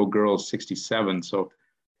Mendro Girl 67. So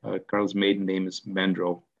Carla's maiden name is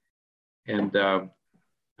Mendro, and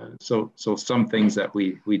so some things that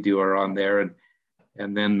we do are on there,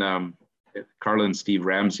 and then Carla and Steve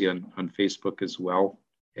Ramsey on Facebook as well.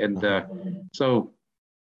 And so,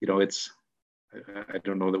 it's, I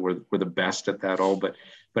don't know that we're the best at that all, but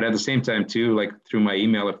at the same time too, like through my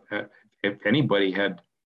email, if anybody had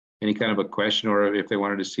any kind of a question, or if they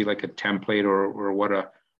wanted to see like a template or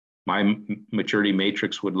what my maturity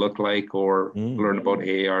matrix would look like, or learn about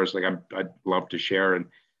AARs, like I'd love to share,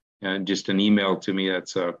 and just an email to me.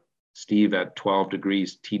 That's Steve at 12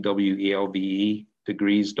 degrees, TWELVE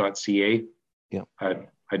degrees.ca. Yeah.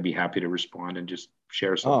 I'd be happy to respond and just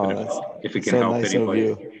share something if it can help nice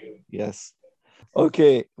anybody. Yes.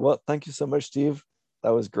 Okay. Well, thank you so much, Steve.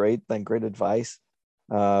 That was great. Great advice.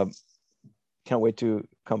 Can't wait to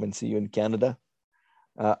come and see you in Canada.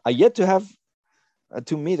 I yet to have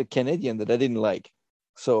to meet a Canadian that I didn't like.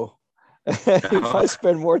 So if I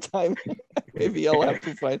spend more time, maybe I'll have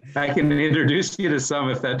to find. I can introduce you to some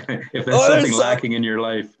if that's something lacking in your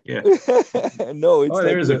life. Yeah. No, it's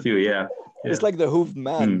there's a few. Yeah. It's like the hooved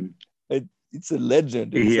man. it's a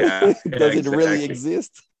legend. Yeah, Does it really exactly.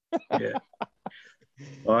 exist? Yeah.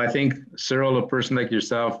 Well, I think Cyril, a person like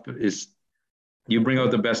yourself, you bring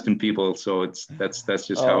out the best in people. So that's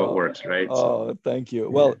just how it works, right? So, Thank you.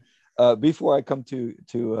 yeah. Well, before I come to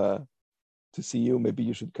see you, maybe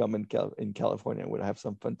you should come in California. We'll have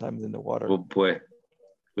some fun times in the water. Oh boy,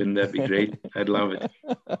 wouldn't that be great? I'd love it.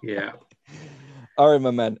 Yeah. All right,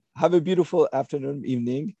 my man. Have a beautiful afternoon,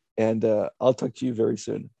 evening, and I'll talk to you very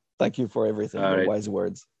soon. Thank you for everything, All your right. wise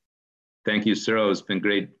words. Thank you, Cyril. It's been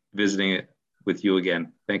great visiting it with you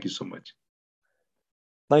again. Thank you so much.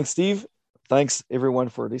 Thanks, Steve. Thanks, everyone,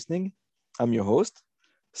 for listening. I'm your host,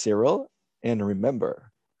 Cyril. And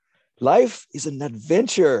remember, life is an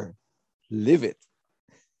adventure. Live it.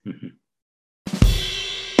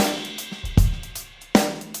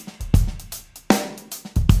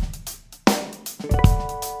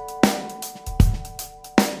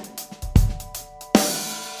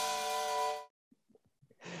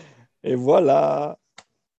 Et voilà.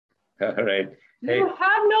 All right. Hey. You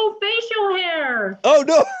have no facial hair. Oh,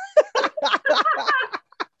 no.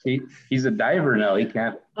 He's a diver now. He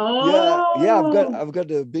can't. Oh. Yeah. I've got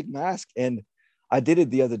a big mask, and I did it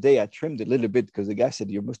the other day. I trimmed it a little bit because the guy said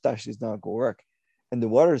your mustache is not gonna work, and the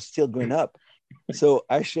water is still going up. So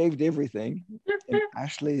I shaved everything, and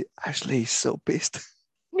Ashley is so pissed.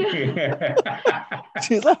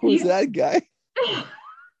 She's like, "Who's that guy?"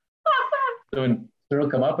 So when Cyril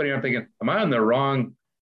come up and you're thinking, am I on the wrong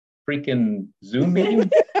freaking Zoom meeting?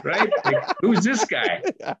 Right? Like, who's this guy?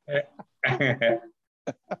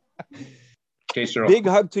 Okay, Cyril. Big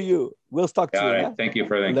hug to you. We'll talk to you. All right. Huh? Thank you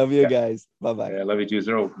for everything. Love you guys. Bye-bye. Yeah, love you too,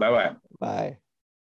 Cyril. Bye-bye. Bye.